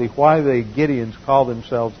somebody why the Gideons call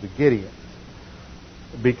themselves the Gideons.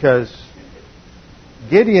 because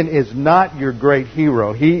Gideon is not your great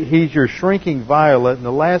hero. He's your shrinking violet, and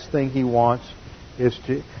the last thing he wants is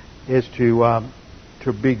to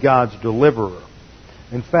be God's deliverer.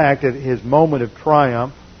 In fact, at his moment of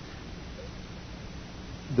triumph,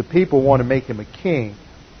 the people want to make him a king.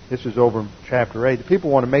 This is over in chapter 8. The people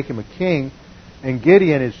want to make him a king, and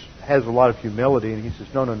Gideon has a lot of humility, and he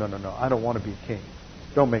says, no, I don't want to be a king.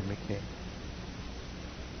 Don't make me king.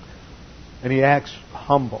 And he acts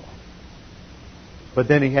humble. But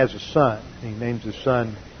then he has a son. He names his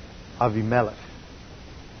son Avimelech.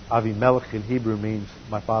 Avimelech in Hebrew means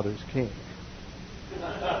my father's king.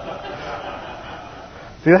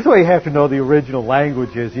 See, that's why you have to know the original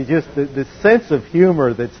languages. The sense of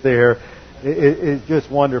humor that's there is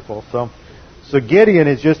just wonderful. So Gideon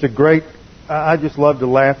is just a great. I just love to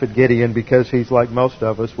laugh at Gideon because he's like most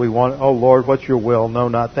of us. We want, oh Lord, what's your will? No,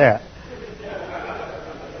 not that.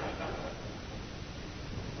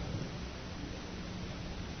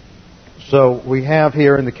 So we have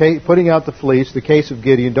here in the case, putting out the fleece, the case of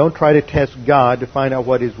Gideon. Don't try to test God to find out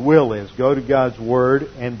what His will is. Go to God's Word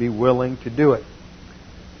and be willing to do it.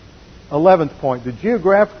 11th point, the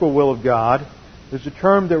geographical will of God is a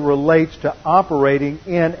term that relates to operating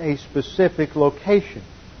in a specific location.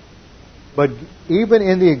 But even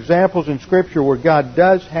in the examples in Scripture where God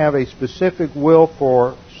does have a specific will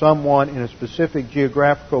for someone in a specific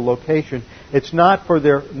geographical location, it's not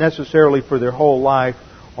necessarily for their whole life,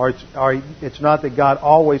 or it's not that God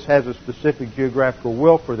always has a specific geographical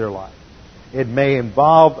will for their life. It may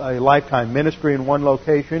involve a lifetime ministry in one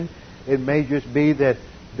location. It may just be that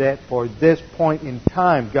for this point in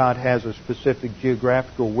time, God has a specific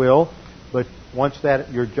geographical will. But once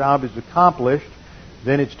that your job is accomplished,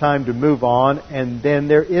 then it's time to move on, and then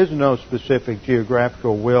there is no specific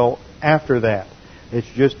geographical will after that. It's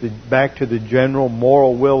just back to the general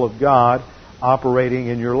moral will of God operating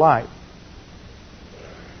in your life.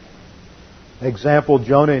 Example,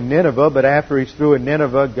 Jonah in Nineveh, but after he's through in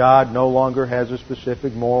Nineveh, God no longer has a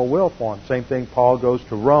specific moral will for him. Same thing, Paul goes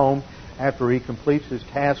to Rome. After he completes his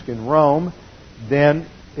task in Rome, then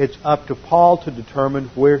it's up to Paul to determine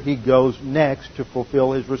where he goes next to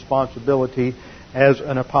fulfill his responsibility as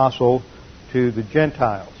an apostle to the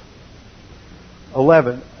Gentiles.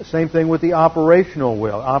 11. Same thing with the operational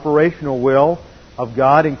will. Operational will of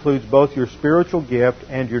God includes both your spiritual gift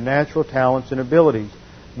and your natural talents and abilities.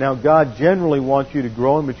 Now, God generally wants you to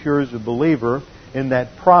grow and mature as a believer. In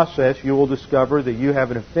that process, you will discover that you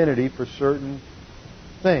have an affinity for certain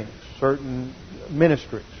things, certain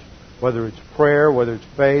ministries, whether it's prayer, whether it's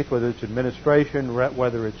faith, whether it's administration,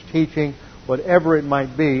 whether it's teaching, whatever it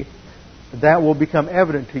might be. That will become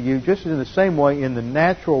evident to you just in the same way in the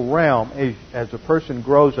natural realm. As a person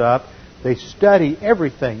grows up, they study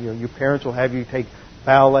everything. Your parents will have you take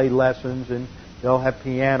ballet lessons, and they'll have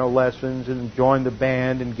piano lessons, and join the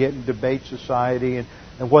band, and get in debate society,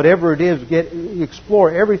 and whatever it is, explore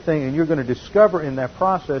everything, and you're going to discover in that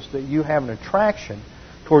process that you have an attraction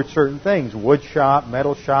towards certain things, wood shop,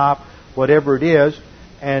 metal shop, whatever it is,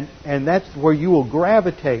 and that's where you will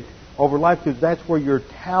gravitate over life, because that's where your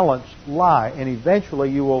talents lie. And eventually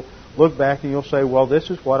you will look back and you'll say, well, this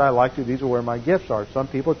is what I like to do. These are where my gifts are. Some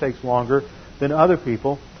people it takes longer than other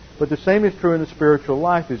people. But the same is true in the spiritual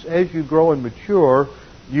life. Is as you grow and mature,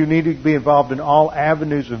 you need to be involved in all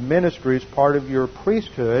avenues of ministry as part of your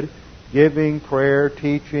priesthood, giving, prayer,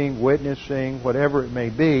 teaching, witnessing, whatever it may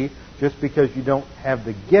be. Just because you don't have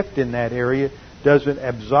the gift in that area doesn't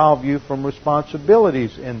absolve you from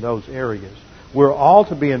responsibilities in those areas. We're all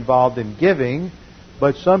to be involved in giving,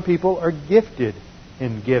 but some people are gifted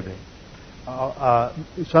in giving.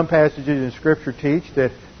 Some passages in Scripture teach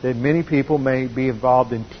that many people may be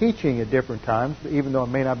involved in teaching at different times, even though it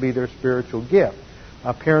may not be their spiritual gift.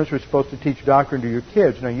 Parents are supposed to teach doctrine to your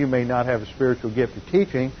kids. Now, you may not have a spiritual gift of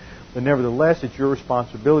teaching, but nevertheless, it's your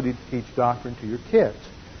responsibility to teach doctrine to your kids.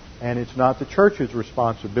 And it's not the church's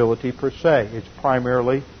responsibility per se. It's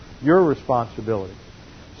primarily your responsibility.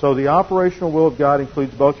 So the operational will of God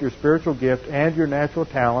includes both your spiritual gift and your natural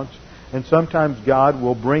talents, and sometimes God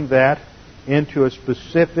will bring that into a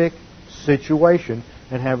specific situation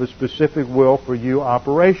and have a specific will for you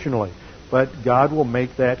operationally. But God will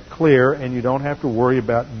make that clear, and you don't have to worry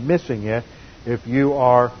about missing it if you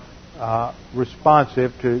are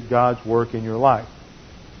responsive to God's work in your life.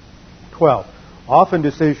 12. Often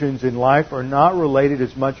decisions in life are not related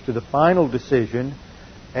as much to the final decision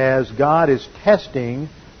as God is testing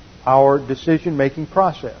our decision-making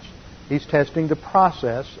process. He's testing the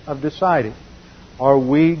process of deciding. Are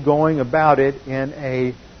we going about it in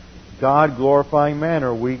a God-glorifying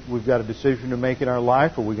manner? We've got a decision to make in our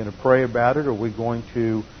life. Are we going to pray about it? Are we going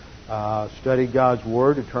to study God's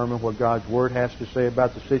Word, determine what God's Word has to say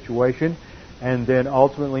about the situation, and then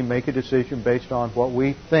ultimately make a decision based on what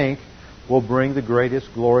we think will bring the greatest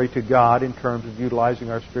glory to God in terms of utilizing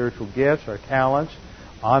our spiritual gifts, our talents,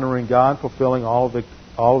 honoring God, fulfilling all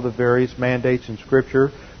of the various mandates in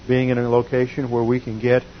Scripture, being in a location where we can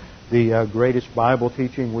get the greatest Bible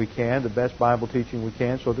teaching we can, the best Bible teaching we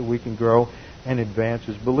can, so that we can grow and advance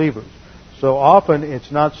as believers. So often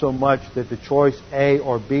it's not so much that the choice A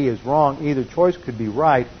or B is wrong. Either choice could be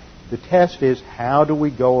right. The test is, how do we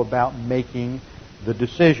go about making the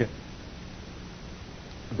decision?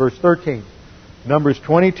 Verse 13. Numbers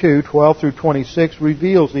 22, 12 through 26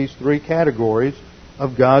 reveals these three categories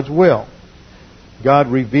of God's will. God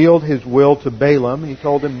revealed His will to Balaam. He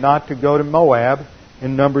told him not to go to Moab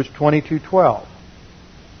in Numbers 22:12.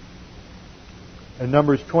 In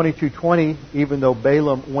Numbers 22:20, even though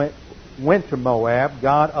Balaam went to Moab,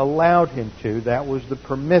 God allowed him to. That was the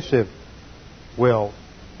permissive will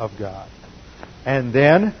of God. And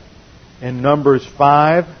then in Numbers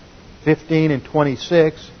 5, 15, and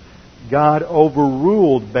 26, God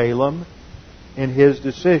overruled Balaam in his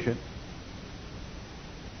decision.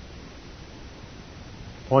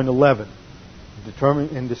 Point 11.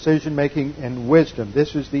 In decision-making and wisdom.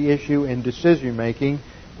 This is the issue in decision-making,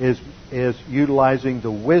 is utilizing the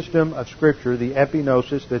wisdom of Scripture, the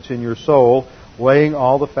epignosis that's in your soul, weighing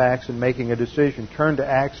all the facts and making a decision. Turn to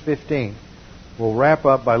Acts 15. We'll wrap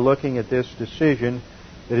up by looking at this decision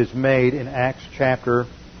that is made in Acts chapter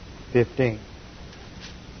 15.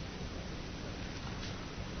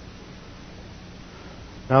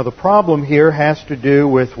 Now the problem here has to do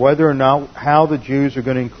with whether or not how the Jews are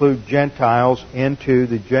going to include Gentiles into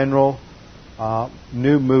the general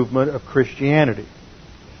new movement of Christianity.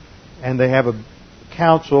 And they have a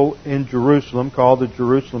council in Jerusalem called the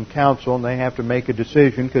Jerusalem Council, and they have to make a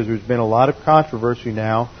decision because there's been a lot of controversy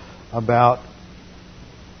now about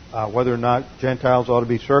whether or not Gentiles ought to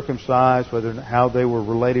be circumcised, how they were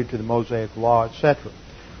related to the Mosaic Law, etc.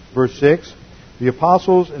 Verse 6. The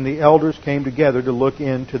apostles and the elders came together to look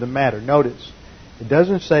into the matter. Notice, it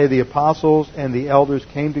doesn't say the apostles and the elders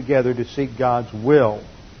came together to seek God's will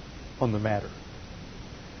on the matter.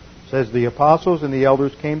 It says the apostles and the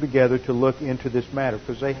elders came together to look into this matter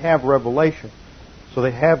because they have revelation. So they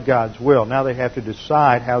have God's will. Now they have to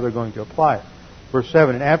decide how they're going to apply it. Verse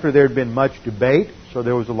 7, and after there had been much debate, so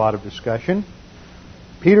there was a lot of discussion,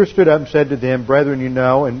 Peter stood up and said to them, Brethren, you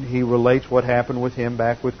know, and he relates what happened with him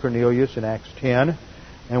back with Cornelius in Acts 10.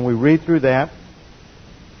 And we read through that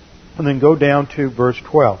and then go down to verse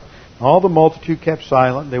 12. All the multitude kept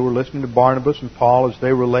silent. They were listening to Barnabas and Paul as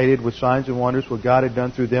they related with signs and wonders what God had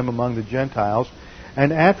done through them among the Gentiles.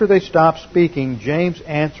 And after they stopped speaking, James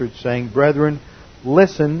answered, saying, Brethren,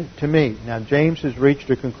 listen to me. Now, James has reached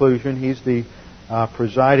a conclusion. He's the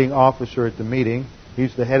presiding officer at the meeting.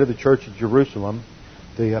 He's the head of the church of Jerusalem,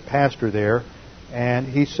 the pastor there, and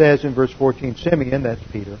he says in verse 14, Simeon, that's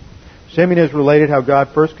Peter, Simeon has related how God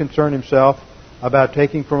first concerned Himself about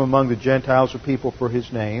taking from among the Gentiles a people for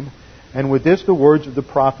His name, and with this the words of the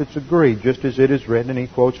prophets agree, just as it is written, and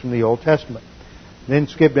he quotes from the Old Testament. Then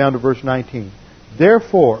skip down to verse 19.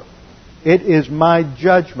 Therefore, it is my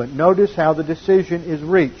judgment. Notice how the decision is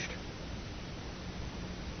reached.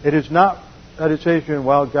 It is not a decision,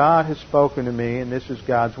 well, God has spoken to me, and this is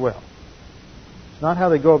God's will. Not how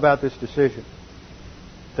they go about this decision.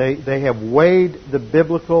 They have weighed the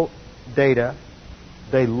biblical data,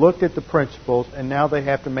 they looked at the principles, and now they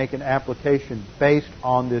have to make an application based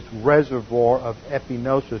on this reservoir of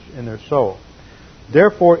epignosis in their soul.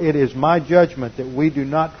 Therefore, it is my judgment that we do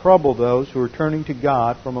not trouble those who are turning to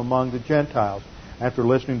God from among the Gentiles. After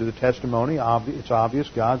listening to the testimony, it's obvious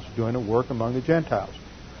God's doing a work among the Gentiles.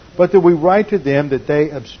 But that we write to them that they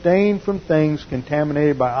abstain from things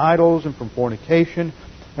contaminated by idols and from fornication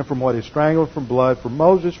and from what is strangled from blood. For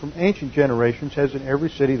Moses from ancient generations has in every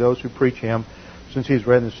city those who preach him, since he's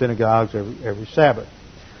read in the synagogues every Sabbath.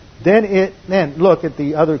 Then look at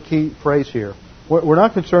the other key phrase here. We're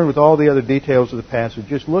not concerned with all the other details of the passage.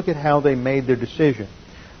 Just look at how they made their decision.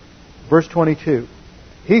 Verse 22.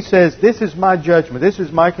 He says, this is my judgment. This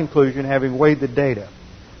is my conclusion, having weighed the data.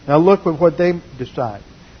 Now look at what they decide.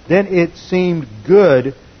 Then it seemed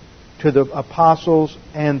good to the apostles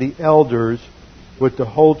and the elders with the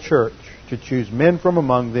whole church to choose men from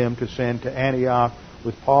among them to send to Antioch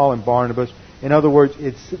with Paul and Barnabas. In other words,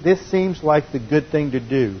 this seems like the good thing to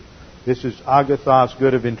do. This is agathos,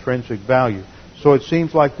 good of intrinsic value. So it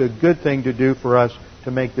seems like the good thing to do for us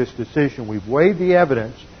to make this decision. We've weighed the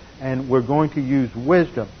evidence, and we're going to use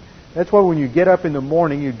wisdom. That's why when you get up in the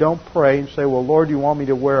morning, you don't pray and say, well, Lord, do you want me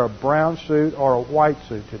to wear a brown suit or a white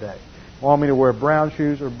suit today? want me to wear brown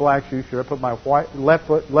shoes or black shoes? Should I put my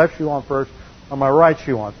left shoe on first or my right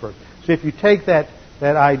shoe on first? See, if you take that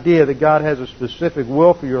idea that God has a specific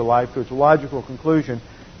will for your life to its logical conclusion,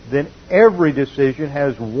 then every decision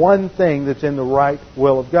has one thing that's in the right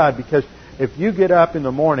will of God. Because if you get up in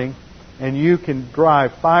the morning and you can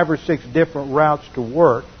drive 5 or 6 different routes to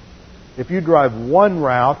work, if you drive one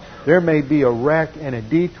route, there may be a wreck and a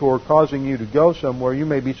detour causing you to go somewhere. You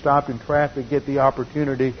may be stopped in traffic, get the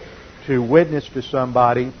opportunity to witness to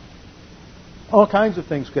somebody. All kinds of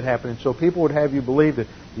things could happen. And so people would have you believe that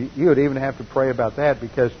you would even have to pray about that,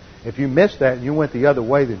 because if you missed that and you went the other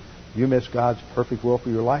way, then you missed God's perfect will for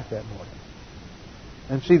your life that morning.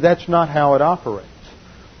 And see, that's not how it operates.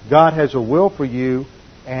 God has a will for you,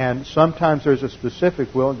 and sometimes there's a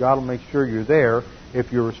specific will, and God will make sure you're there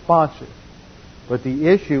if you're responsive. But the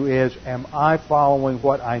issue is, am I following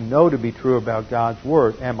what I know to be true about God's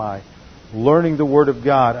Word? Am I learning the Word of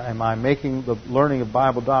God? Am I making the learning of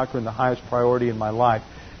Bible doctrine the highest priority in my life?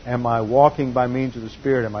 Am I walking by means of the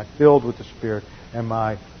Spirit? Am I filled with the Spirit? Am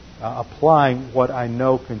I applying what I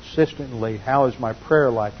know consistently? How is my prayer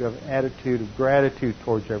life? Do I have an attitude of gratitude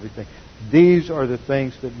towards everything? These are the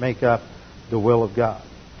things that make up the will of God.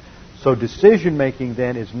 So decision making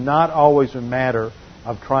then is not always a matter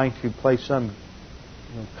of trying to play some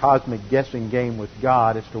cosmic guessing game with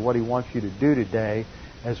God as to what He wants you to do today,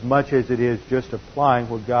 as much as it is just applying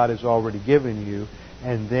what God has already given you.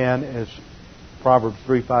 And then, as Proverbs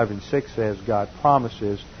 3, 5, and 6 says, God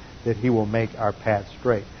promises that He will make our path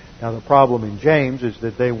straight. Now, the problem in James is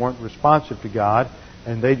that they weren't responsive to God,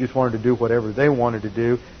 and they just wanted to do whatever they wanted to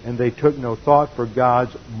do, and they took no thought for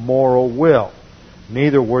God's moral will.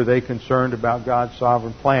 Neither were they concerned about God's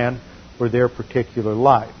sovereign plan for their particular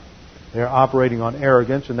life. They're operating on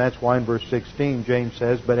arrogance, and that's why in verse 16 James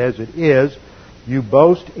says, "But as it is, you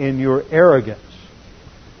boast in your arrogance."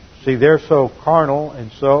 See, they're so carnal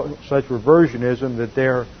and such reversionism that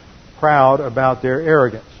they're proud about their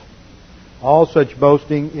arrogance. All such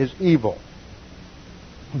boasting is evil.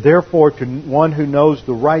 Therefore, to one who knows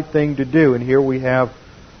the right thing to do, and here we have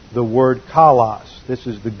the word kalos. This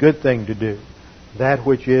is the good thing to do, that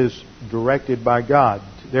which is directed by God.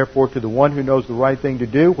 Therefore, to the one who knows the right thing to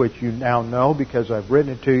do, which you now know because I've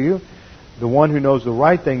written it to you, the one who knows the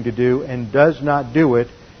right thing to do and does not do it,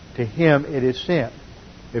 to him it is sin.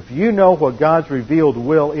 If you know what God's revealed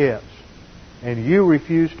will is, and you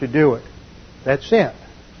refuse to do it, that's sin.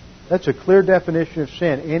 That's a clear definition of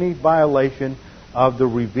sin. Any violation of the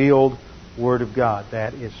revealed Word of God,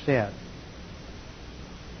 that is sin.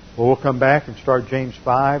 Well, we'll come back and start James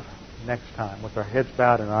 5 next time with our heads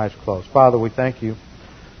bowed and our eyes closed. Father, we thank you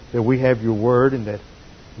that we have your Word and that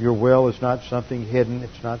your will is not something hidden.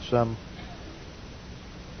 It's not some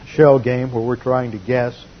shell game where we're trying to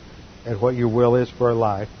guess at what your will is for our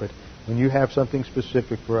life. But when you have something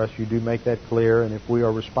specific for us, you do make that clear. And if we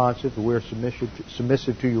are responsive, if we are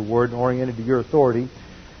submissive to your Word and oriented to your authority,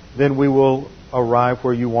 then we will arrive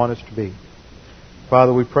where you want us to be.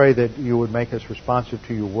 Father, we pray that you would make us responsive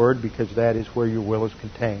to your Word, because that is where your will is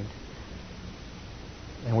contained.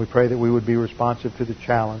 And we pray that we would be responsive to the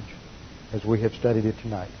challenge as we have studied it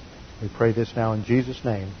tonight. We pray this now in Jesus'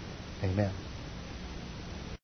 name. Amen.